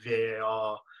incorporating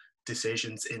VAR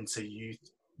decisions into youth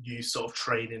sort of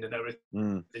training and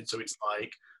everything. So it's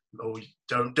like, oh,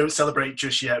 don't celebrate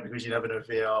just yet because you never know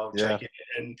VAR checking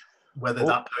it, and whether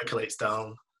that percolates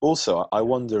down. Also, I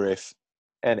wonder if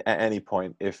at any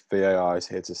point, if VAR is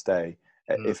here to stay,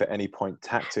 if at any point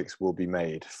tactics will be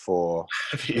made for,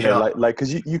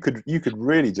 because you could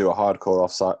really do a hardcore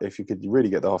offside if you could really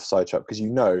get the offside trap, because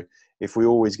if we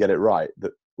always get it right,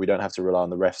 that we don't have to rely on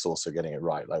the refs also getting it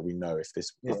right. Like we know if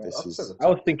this is. I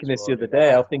was thinking this the other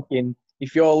day. I was thinking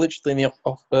if you're literally in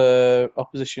the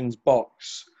opposition's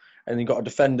box and you've got a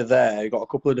defender there, you've got a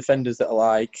couple of defenders that are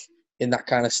like in that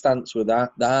kind of stance with the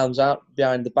arms out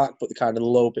behind the back, but they're kind of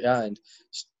low behind.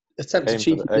 Attempt a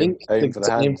cheeky thing, aim for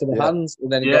the hands,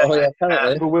 and then you go,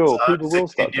 apparently. People will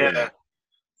start doing that.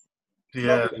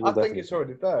 Yeah. I think it's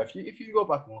already there. If you go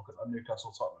back and look at that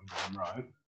Newcastle Tottenham game, right,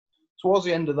 towards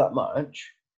the end of that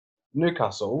match,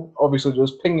 Newcastle obviously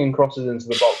was pinging crosses into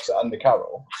the box at Andy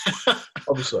Carroll,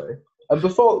 obviously. And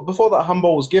before that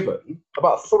handball was given,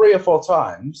 about 3 or 4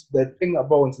 times, they'd ping that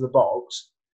ball into the box,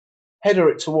 header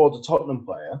it towards a Tottenham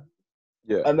player,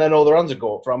 and then all their hands would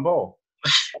go up for handball.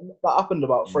 That happened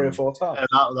about 3 or 4 times.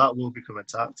 That will become a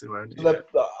tactic, won't it?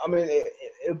 I mean, it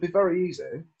would be very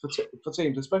easy for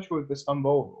teams, especially with this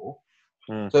handball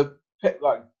rule, to get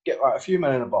a few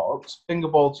men in a box, ping a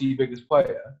ball to your biggest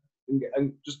player,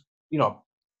 and just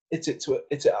hit it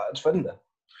at a defender.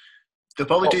 They'll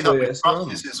probably do that with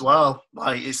crosses as well.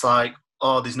 Like it's like,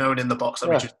 oh, there's no one in the box.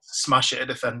 Let me just smash it at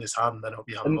a defender's hand, then it'll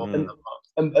be handball in the box.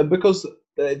 And because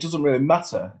it doesn't really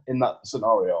matter in that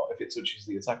scenario if it touches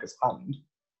the attacker's hand,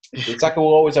 the attacker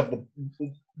will always have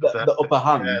the upper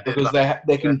hand because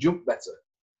they can jump better.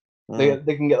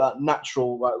 They can get that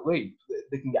natural leap.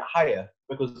 They can get higher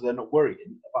because they're not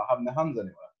worrying about having their hands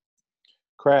anywhere.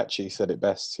 Crouchy said it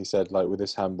best. He said, with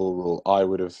this handball rule, I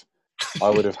would have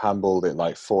handballed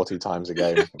it 40 times a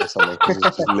game or something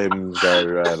because his limbs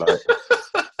go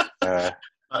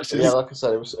Actually, like I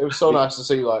said, it was so nice to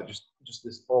see just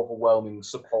this overwhelming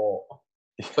support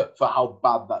for how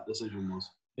bad that decision was.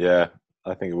 Yeah,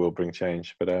 I think it will bring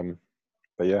change. But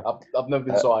yeah. I've never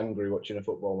been so angry watching a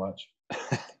football match.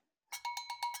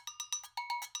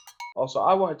 Also,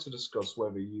 I wanted to discuss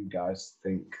whether you guys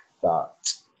think that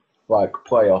like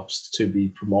playoffs to be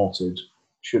promoted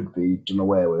should be done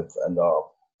away with and are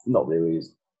not really.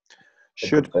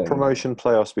 Should promotion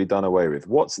playoffs be done away with?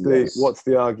 What's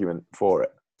the argument for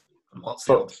it?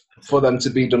 For them to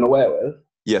be done away with?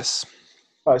 Yes.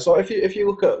 Right. So if you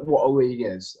look at what a league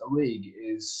is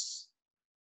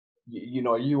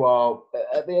you are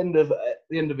at the end of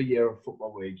a year of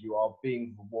football league, you are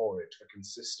being rewarded for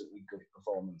consistently good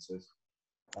performances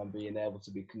and being able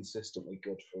to be consistently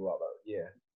good throughout that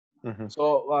year. Mm-hmm.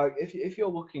 So like if you're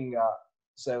looking at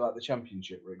say like the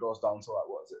championship where it goes down to like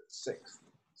what is it,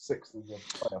 sixth of the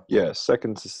playoff. Yeah,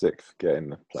 second to sixth get in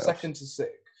the playoffs. Second to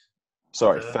sixth.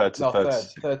 Sorry, third to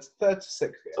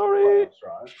sixth. Sorry. Playoffs,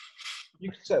 right? You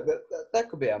could say that there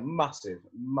could be a massive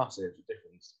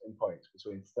difference in points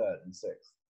between third and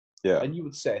sixth. Yeah. And you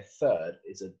would say third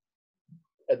is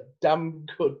a damn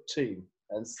good team,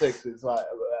 and sixth is like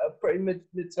a pretty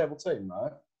mid-table team,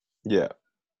 right? Yeah.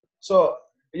 So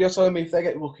you're telling me if they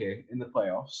get lucky in the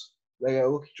playoffs, they get a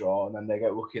lucky draw, and then they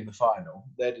get lucky in the final,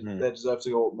 they deserve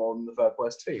to go up more than the third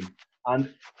place team.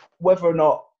 And whether or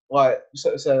not, like,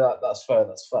 say that that's fair,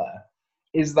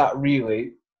 is that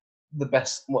really the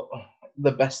best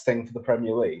thing for the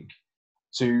Premier League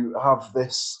to have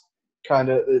this kind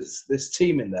of this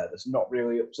team in there that's not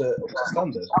really up to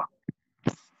standard?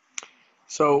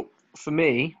 So for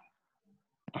me,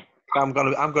 I'm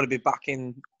gonna be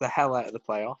backing the hell out of the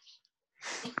playoffs.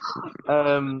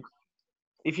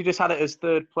 If you just had it as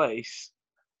third place,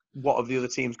 what have the other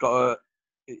teams got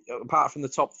apart from the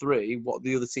top three? What have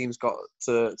the other teams got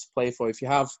to play for? If you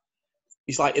have,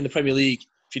 it's like in the Premier League.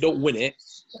 If you don't win it,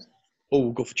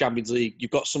 we'll go for Champions League. You've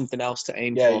got something else to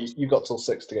aim for. Yeah, you've got till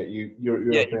 6 to get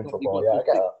European football. Yeah, I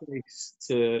get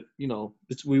that.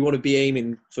 We want to be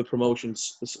aiming for promotion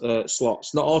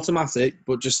slots. Not automatic,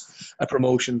 but just a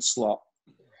promotion slot.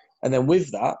 And then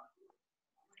with that,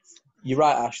 you're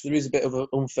right, Ash, there is a bit of an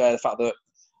unfair fact that,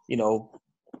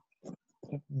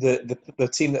 the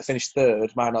team that finished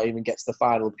third might not even get to the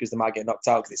final because they might get knocked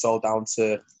out because it's all down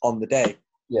to on the day.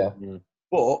 Yeah.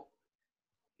 But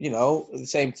at the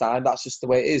same time, that's just the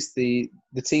way it is. The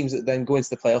teams that then go into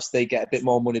the playoffs, they get a bit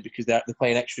more money because they're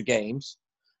playing extra games,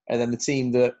 and then the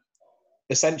team that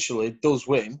essentially does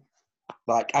win,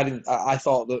 like I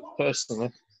thought that personally,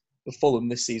 the Fulham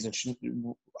this season,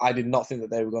 I did not think that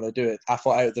they were going to do it. I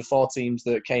thought out of the 4 teams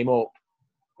that came up,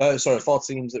 4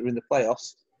 teams that were in the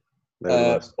playoffs,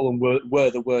 Fulham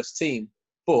were the worst team.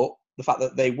 But the fact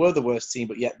that they were the worst team,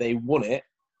 but yet they won it,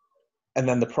 and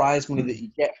then the prize money that you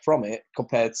get from it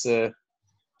compared to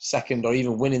second or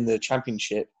even winning the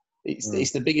championship,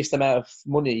 it's the biggest amount of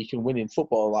money you can win in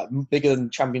football, like bigger than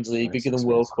Champions League, bigger than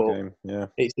World Cup. Yeah.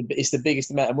 It's the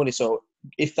biggest amount of money. So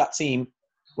if that team,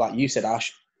 like you said,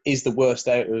 Ash, is the worst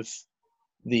out of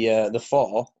the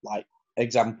 4, like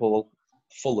example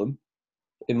Fulham,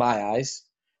 in my eyes,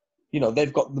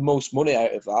 they've got the most money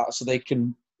out of that, so they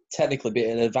can technically be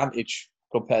at an advantage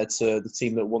compared to the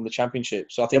team that won the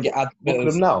championship. So I think it adds a bit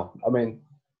of... them now. I mean,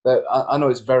 I know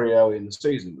it's very early in the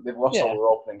season, but they've lost all their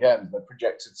opening games. They're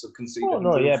projected to concede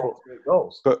 148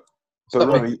 goals. But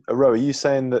Ro, are you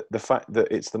saying that the fact that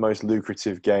it's the most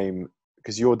lucrative game,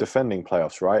 because you're defending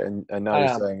playoffs, right? And now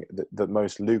you're saying that the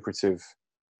most lucrative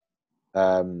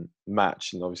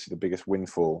match, and obviously the biggest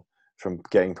windfall from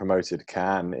getting promoted,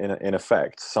 can, in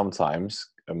effect, sometimes,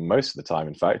 and most of the time,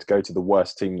 in fact, go to the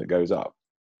worst team that goes up.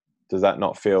 Does that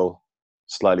not feel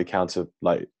slightly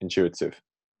intuitive?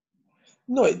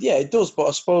 No, it does. But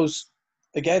I suppose,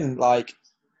 again, like,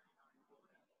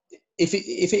 if it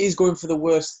is going for the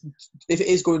worst, if it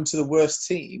is going to the worst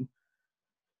team,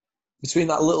 between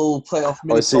that little playoff...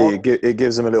 I see. It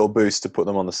gives them a little boost to put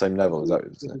them on the same level. Is that what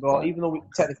you're saying? Even though we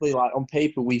technically, like, on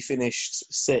paper, we finished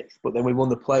 6th, but then we won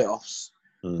the playoffs.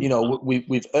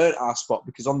 We've earned our spot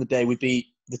because on the day we beat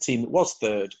the team that was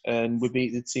 3rd, and we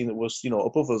beat the team that was,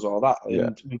 above us, all that,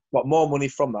 and we've got more money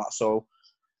from that. So,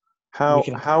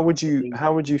 how would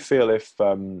you feel if,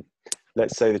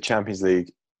 let's say, the Champions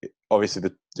League, obviously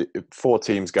the 4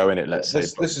 teams go in it. Let's say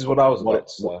this is what I was about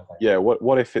to say. Yeah.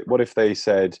 What if they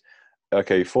said,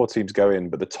 okay, 4 teams go in,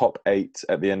 but the top 8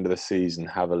 at the end of the season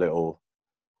have a little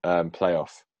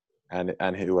playoff,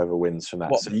 and whoever wins from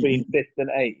that. What, between 5th and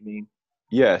 8th, you mean?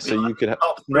 Yeah, so you could have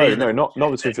not between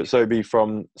 5th. So it'd be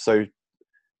from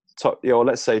top.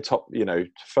 Let's say top.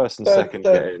 First and second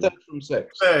get in. Third from 6th.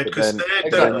 Third,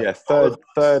 because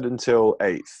third until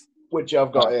 8th. Which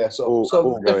I've got here. So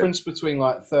the difference between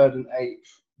like 3rd and 8th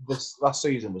this last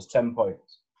season was 10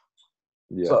 points.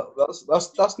 Yeah. So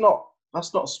that's not a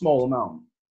small amount.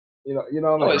 You know what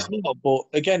I No, mean? it's not. But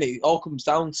again, it all comes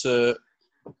down to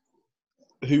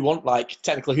who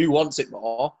wants it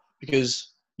more,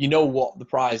 because you know what the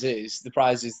prize is. The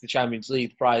prize is the Champions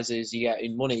League. The prize is you're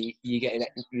getting money, you're getting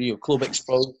club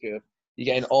exposure, you're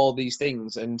getting all these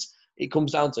things, and it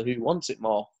comes down to who wants it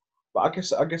more. But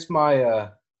I guess my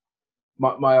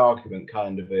my argument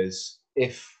kind of is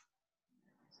if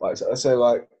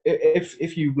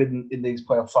if you win in these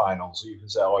playoff finals, you can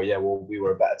say, oh yeah, well we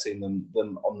were a better team than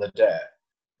them on the day.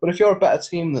 But if you're a better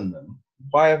team than them,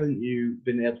 why haven't you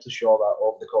been able to show that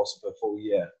over the course of a full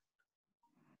year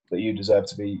that you deserve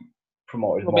to be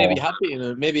promoted Well, more? maybe you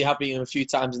have beaten him a few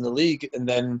times in the league, and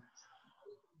then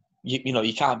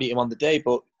you can't beat him on the day.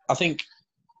 But I think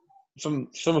from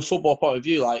a football point of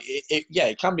view, like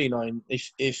it can be annoying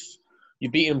if you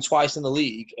beat them twice in the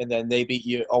league and then they beat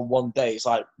you on one day. It's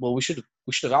like, well, we should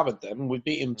have haved them. We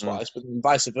beat them twice, but then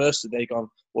vice versa. They gone,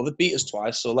 well, they beat us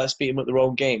twice, so let's beat them at their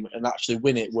own game and actually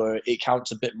win it where it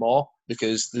counts a bit more,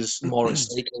 because there's more at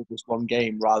stake in just one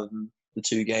game rather than the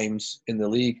two games in the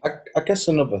league. I guess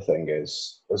another thing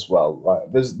is as well,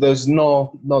 like there's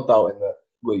no doubting that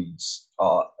Leeds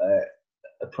are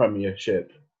a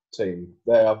Premiership team.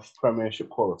 They have Premiership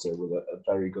quality with a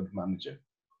very good manager.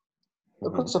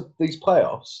 Because of these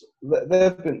playoffs,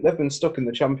 they've been stuck in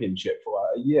the Championship for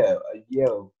like a year,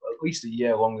 at least a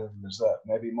year longer than deserved,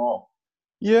 maybe more.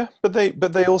 Yeah, but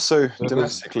they also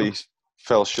domestically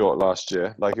fell short last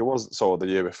year. Like it wasn't so the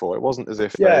year before. It wasn't as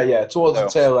if towards the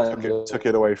tail end took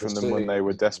it away from them when they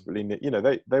were desperately.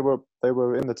 They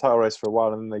were in the title race for a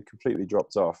while and then they completely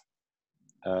dropped off.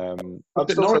 I still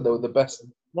think they were the best.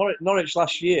 Norwich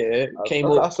last year came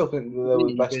up. I still think they were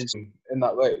the best team in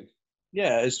that league.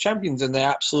 Yeah, as champions, and they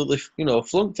absolutely,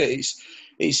 flunked it.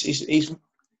 It's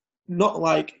not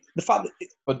like the fact that.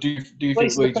 But do you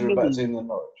think Leeds are a better team than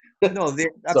Norwich? No,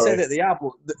 I'd say that they are.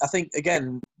 But I think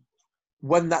again,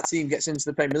 when that team gets into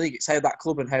the Premier League, it's how that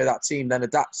club and how that team then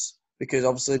adapts. Because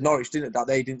obviously Norwich didn't adapt.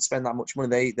 They didn't spend that much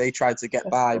money. They tried to get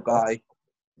by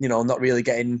not really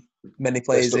getting many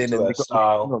players in and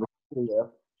style.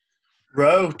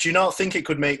 Ro, do you not think it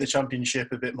could make the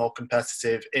Championship a bit more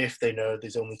competitive if they know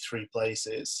there's only 3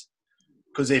 places?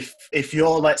 Because if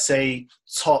you're, let's say,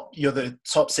 you're the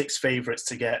top 6 favourites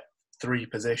to get 3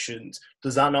 positions,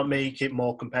 does that not make it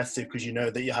more competitive because you know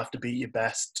that you have to beat your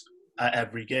best at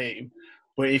every game?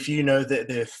 But if you know that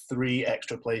there are 3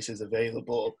 extra places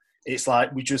available, it's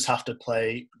like we just have to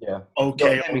play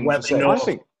okay. I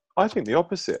think the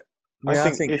opposite. Yeah,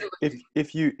 I think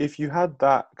if you had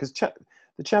that, because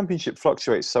the Championship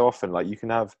fluctuates so often. Like you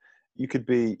could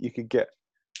finish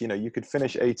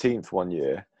 18th one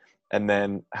year and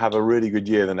then have a really good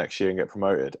year the next year and get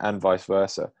promoted, and vice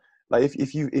versa. Like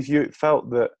if you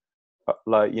felt that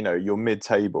you're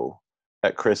mid-table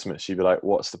at Christmas, you'd be like,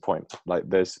 what's the point? Like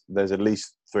there's at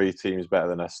least 3 teams better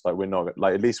than us. Like we're not,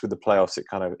 like, at least with the playoffs,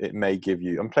 it may give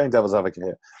you, I'm playing devil's advocate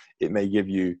here, it may give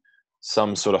you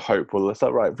some sort of hope. Well, it's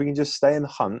like, right, if we can just stay in the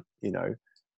hunt,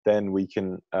 then we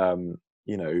can,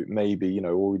 maybe,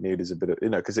 all we need is a bit of,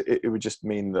 because it would just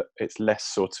mean that it's less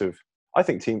sort of, I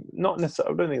think not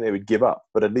necessarily, I don't think they would give up,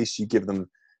 but at least you give them,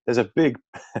 there's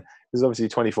obviously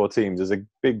 24 teams, there's a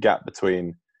big gap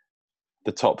between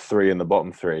the top 3 and the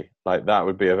bottom 3. Like that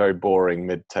would be a very boring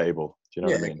mid-table. Do you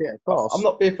know what I mean? Yeah, of course. I'm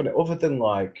not beefing it, other than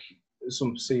like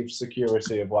some perceived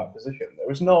security of like position.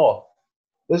 There's no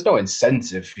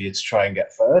incentive for you to try and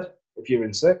get 3rd if you're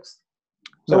in 6th.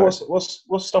 So No.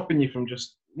 what's stopping you from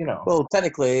just Well,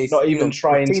 technically, not even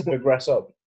trying to progress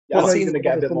up? Yeah, I know you're going to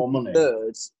get a bit more money.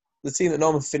 The team that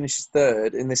normally finishes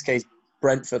 3rd, in this case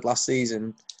Brentford last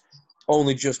season,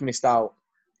 only just missed out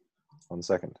on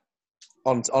 2nd.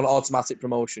 On automatic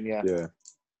promotion, yeah. Yeah.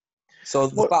 So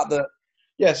the fact that...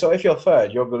 Yeah, so if you're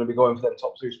 3rd, you're going to be going for them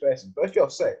top 2 spaces. But if you're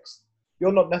 6th,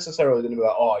 you're not necessarily going to be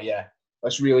like, oh yeah,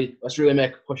 let's really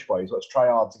make a push for you. Let's try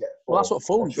hard to get 4. Well, that's what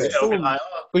Fulham did.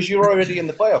 Because you're already in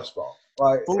the playoff spot.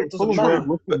 Like, it doesn't matter.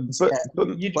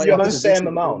 But you have the same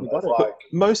amount.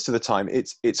 Most of the time,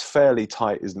 it's fairly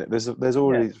tight, isn't it? There's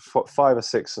already 5 or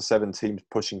 6 or 7 teams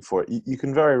pushing for it. You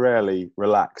can very rarely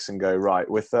relax and go, right,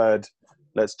 we're 3rd.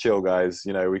 Let's chill, guys.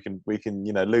 We can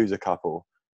lose a couple.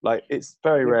 Like it's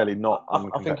very rarely not. I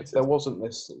think if there wasn't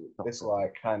this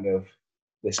like kind of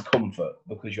this comfort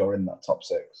because you're in that top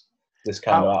 6, this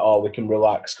kind of like, we can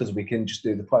relax because we can just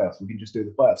do the playoffs. We can just do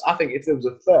the playoffs. I think if there was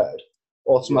a 3rd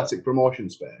automatic promotion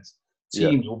space,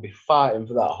 teams will be fighting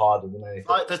for that harder than anything.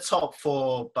 Like the top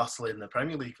 4 battle in the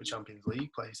Premier League for Champions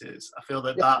League places. I feel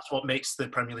that that's what makes the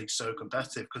Premier League so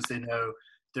competitive because they know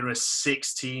there are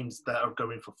 6 teams that are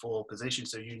going for 4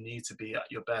 positions, so you need to be at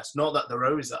your best. Not that they're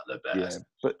always at their best. Yeah,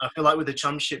 but I feel like with the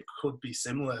championship could be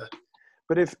similar.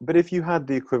 But if you had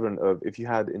the equivalent of if you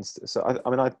had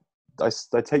I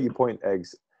take your point,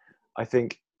 Eggs. I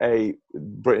think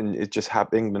Britain is just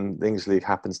England. The English league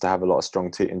happens to have a lot of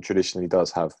strong teams, and traditionally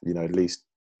does have at least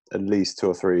 2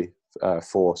 or 3,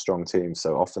 4 strong teams.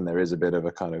 So often there is a bit of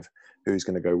a kind of who's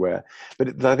going to go where.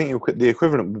 But I think the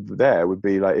equivalent there would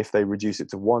be like if they reduce it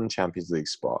to 1 Champions League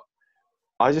spot.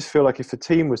 I just feel like if a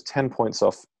team was 10 points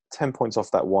off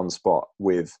that 1 spot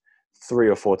with 3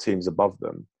 or 4 teams above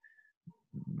them,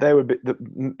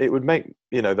 it would make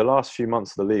the last few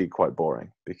months of the league quite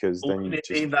boring because then Wouldn't it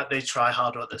mean that they try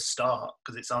harder at the start?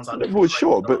 Because it sounds like well,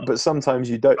 sure, but sometimes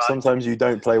you don't. Sometimes you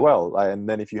don't play well, and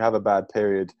then if you have a bad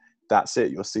period, that's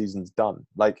it. Your season's done.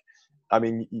 Like, I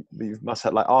mean, you must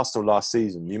have like Arsenal last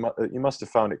season. You must have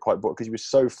found it quite boring because you were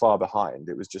so far behind.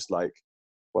 It was just like,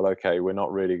 well, okay, we're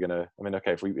not really gonna. I mean,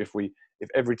 okay, if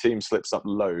every team slips up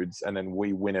loads and then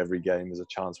we win every game, there's a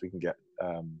chance we can get,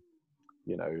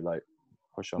 like.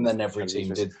 Push on, and then every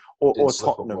team did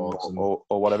Tottenham or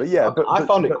whatever. Yeah, but I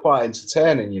found it quite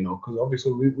entertaining, because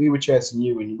obviously we were chasing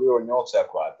you and we were on your tail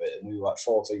quite a bit, and we were like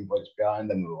 14 points behind,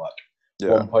 then we were like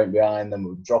 1 point behind, then we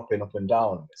were dropping up and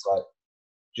down. It's like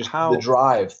just the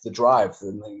drive,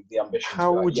 and the ambition.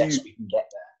 How would you? Yes, we can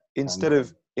get there.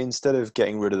 Instead of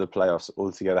getting rid of the playoffs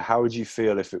altogether, how would you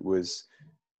feel if it was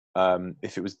done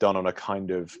on a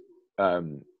kind of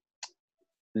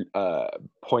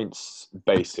points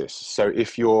basis? So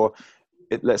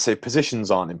let's say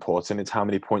positions aren't important, it's how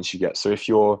many points you get. So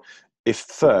if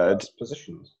third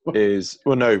positions is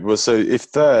so if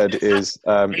third is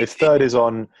if third is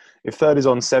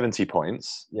on 70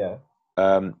 points,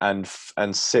 and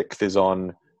sixth is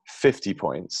on 50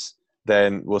 points,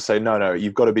 then we'll say no,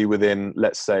 you've got to be within,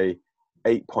 let's say,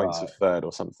 8 points of third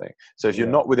or something. So if you're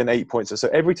not within 8 points, so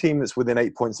every team that's within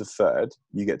 8 points of third,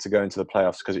 you get to go into the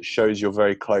playoffs because it shows you're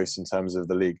very close in terms of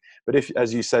the league. But if,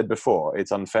 as you said before,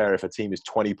 it's unfair if a team is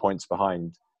 20 points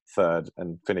behind third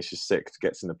and finishes sixth,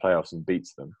 gets in the playoffs and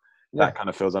beats them. That kind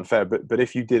of feels unfair. But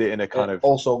if you did it in a kind of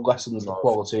also lessens the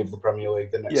quality of the Premier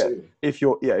League the next season. If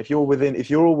you're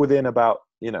all within about,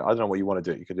 I don't know what you want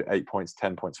to do. You could do 8 points,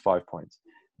 10 points, 5 points.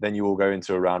 Then you all go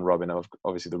into a round robin.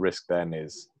 Obviously, the risk then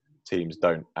is teams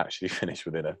don't actually finish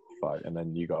within a 5, and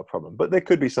then you got a problem. But there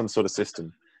could be some sort of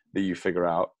system that you figure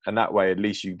out, and that way, at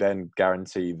least you then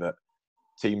guarantee that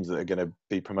teams that are going to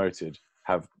be promoted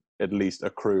have at least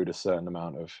accrued a certain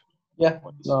amount of. Yeah,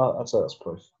 no, I'd say that's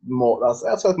probably more.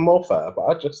 That's more fair. But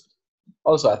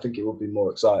I think it would be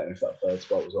more exciting if that third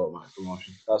spot was automatic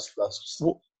promotion. That's just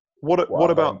what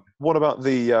about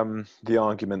the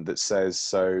argument that says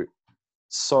so?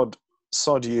 Sod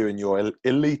you and your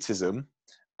elitism.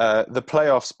 The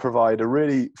playoffs provide a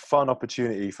really fun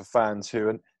opportunity for fans who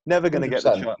are never going to get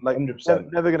the chance,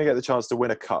 never going to get the chance to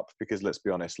win a cup, because let's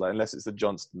be honest, unless it's the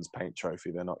Johnston's Paint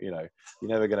Trophy, they're not. You're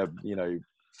never going to.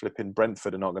 Flipping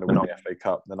Brentford are not going to win the FA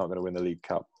Cup. They're not going to win the League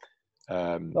Cup.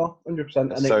 No,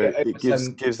 100%. So it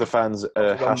gives the fans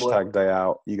a hashtag day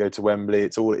out. You go to Wembley.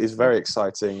 It's very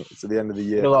exciting. It's at the end of the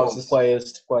year. It allows the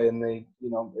players to play in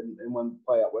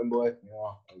play at Wembley.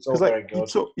 Yeah, it's all very good.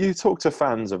 You talk to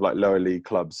fans of lower league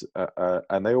clubs,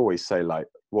 and they always say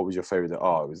 "What was your favourite?"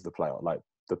 Oh, it was the playoff.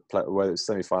 Whether it's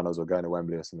semi-finals or going to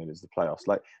Wembley or something, it's the playoffs.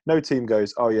 No team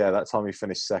goes, "Oh yeah, that time we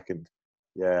finished second.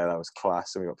 Yeah, that was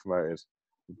class, and we got promoted.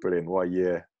 Brilliant, what a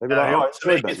year." They'd be I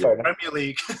enjoyed that year. Premier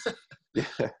League.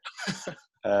 Yeah.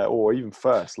 Or even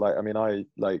first.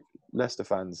 Leicester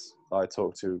fans I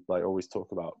talk to always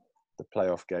talk about the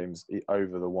playoff games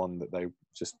over the one that they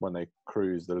just when they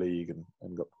cruised the league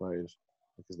and got promoted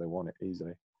because they won it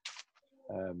easily.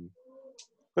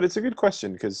 But it's a good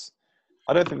question because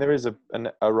I don't think there is a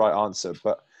right answer,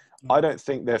 but I don't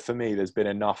think there's been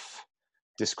enough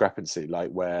discrepancy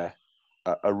where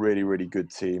a really, really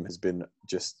good team I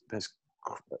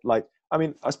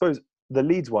suppose the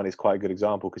Leeds one is quite a good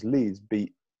example because Leeds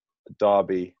beat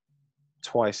Derby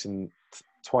twice in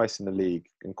the league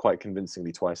and quite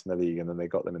convincingly twice in the league, and then they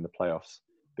got them in the playoffs,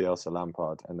 Bielsa,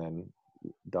 Lampard, and then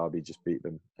Derby just beat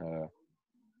them.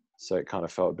 So it kind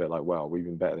of felt a bit like, well, we've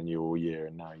been better than you all year,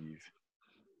 and now you've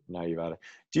had it.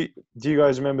 Do you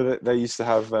guys remember that they used to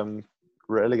have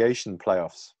relegation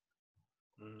playoffs?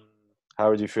 How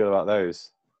would you feel about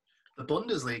those? The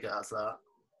Bundesliga has that.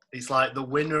 It's like the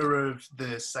winner of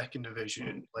the second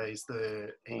division plays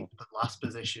the last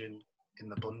position in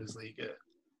the Bundesliga.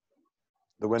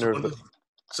 The winner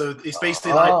So it's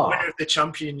basically like the winner of the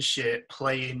championship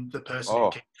playing the person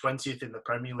who came 20th in the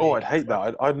Premier League. Oh, I'd hate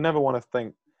that. I'd never want to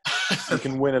think you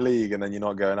can win a league and then you're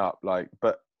not going up.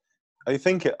 But I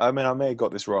think I mean, I may have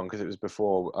got this wrong because it was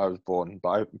before I was born, but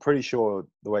I'm pretty sure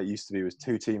the way it used to be was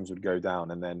 2 teams would go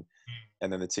down, and then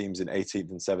the teams in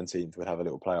 18th and 17th would have a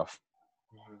little playoff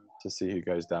to see who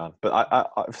goes down. But I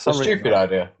for It's a some reason, stupid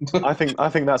idea. I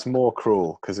think that's more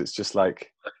cruel because it's just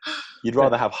like you'd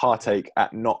rather have heartache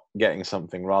at not getting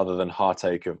something rather than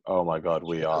heartache of, oh my god,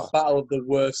 we are. Battle of the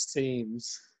worst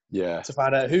teams Yeah, to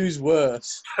find out who's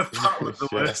worse. Battle of the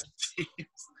Yeah. worst teams.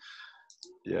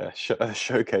 yeah, a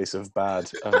showcase of bad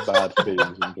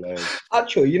teams and players.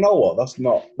 Actually, you know what? That's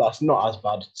not as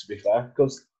bad, to be fair,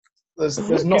 because there's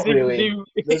not really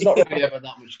ever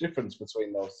that much difference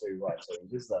between those two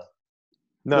teams, is there?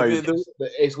 No,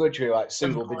 It's literally like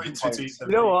single digit Points. points. You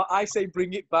know what? I say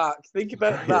bring it back. Think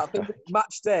about that. Think of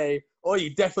match day. Oh,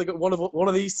 you definitely got one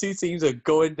of these two teams are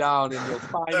going down, and you'll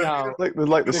find out. like the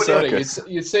Literally, circus.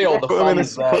 you'd see all the Put them in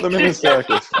fans there. put them in a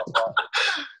circus.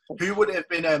 Who would it have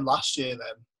been last year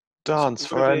then? Dance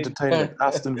for entertainment.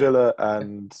 Aston Villa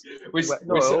and We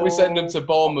send them to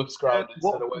Bournemouth's ground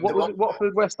instead of What was it?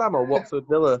 Watford, West Ham, or Watford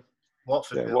Villa?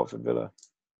 Watford. yeah, Villa. Watford Villa.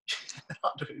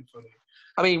 That'd be funny.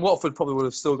 I mean, Watford probably would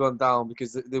have still gone down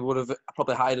because they would have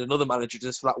probably hired another manager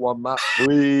just for that one match.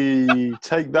 We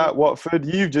take that, Watford.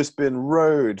 You've just been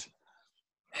rode.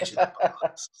 You've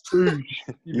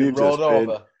been rolled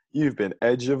over. You've been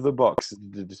edge of the box.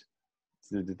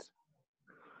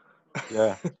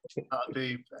 Yeah, That'd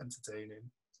be entertaining.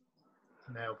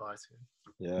 Nail biting.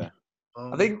 yeah.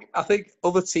 I think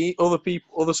other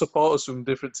supporters from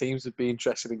different teams would be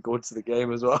interested in going to the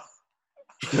game as well.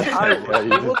 I'd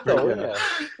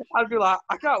be like,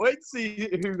 I can't wait to see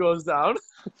who goes down.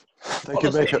 They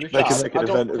can make an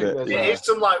event of it. It is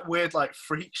some weird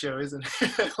freak show, isn't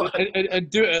it? and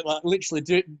do it literally.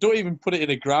 Don't even put it in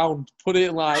a ground. Put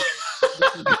it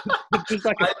just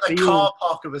like a the car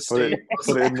park of a stadium.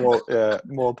 Put it in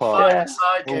more park.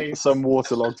 Side game. Some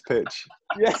waterlogged pitch.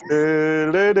 Yeah.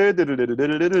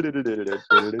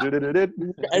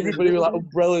 Everybody with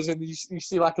umbrellas, and you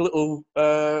see like a little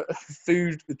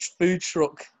food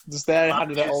truck just there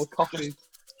handing out all the coffee.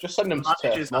 Just send them to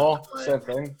Turf Moor. Same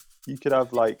thing. You could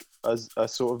have a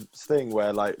sort of thing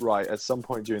where at some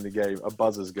point during the game a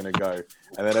buzzer's going to go,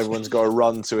 and then everyone's got to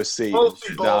run to a seat and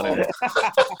sit down in it.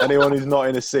 Anyone who's not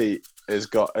in a seat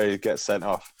gets sent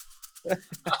off. I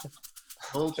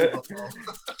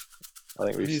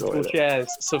think we've sorted it. Chairs,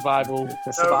 survival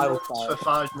style. For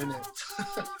 5 minutes.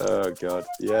 Oh god,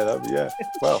 yeah,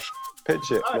 Well, pitch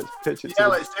it. Let's pitch it to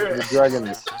Let's do it. the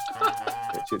Dragons.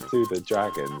 Pitch it to the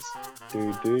Dragons.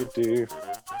 Do.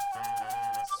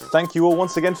 Thank you all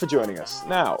once again for joining us.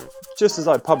 Now, just as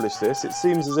I publish this, it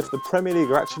seems as if the Premier League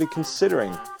are actually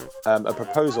considering a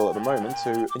proposal at the moment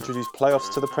to introduce playoffs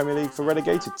to the Premier League for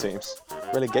relegated teams.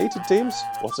 Relegated teams?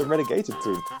 What's a relegated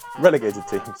team? Relegated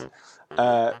teams.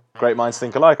 Great minds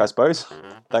think alike, I suppose.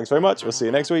 Thanks very much. We'll see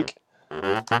you next week.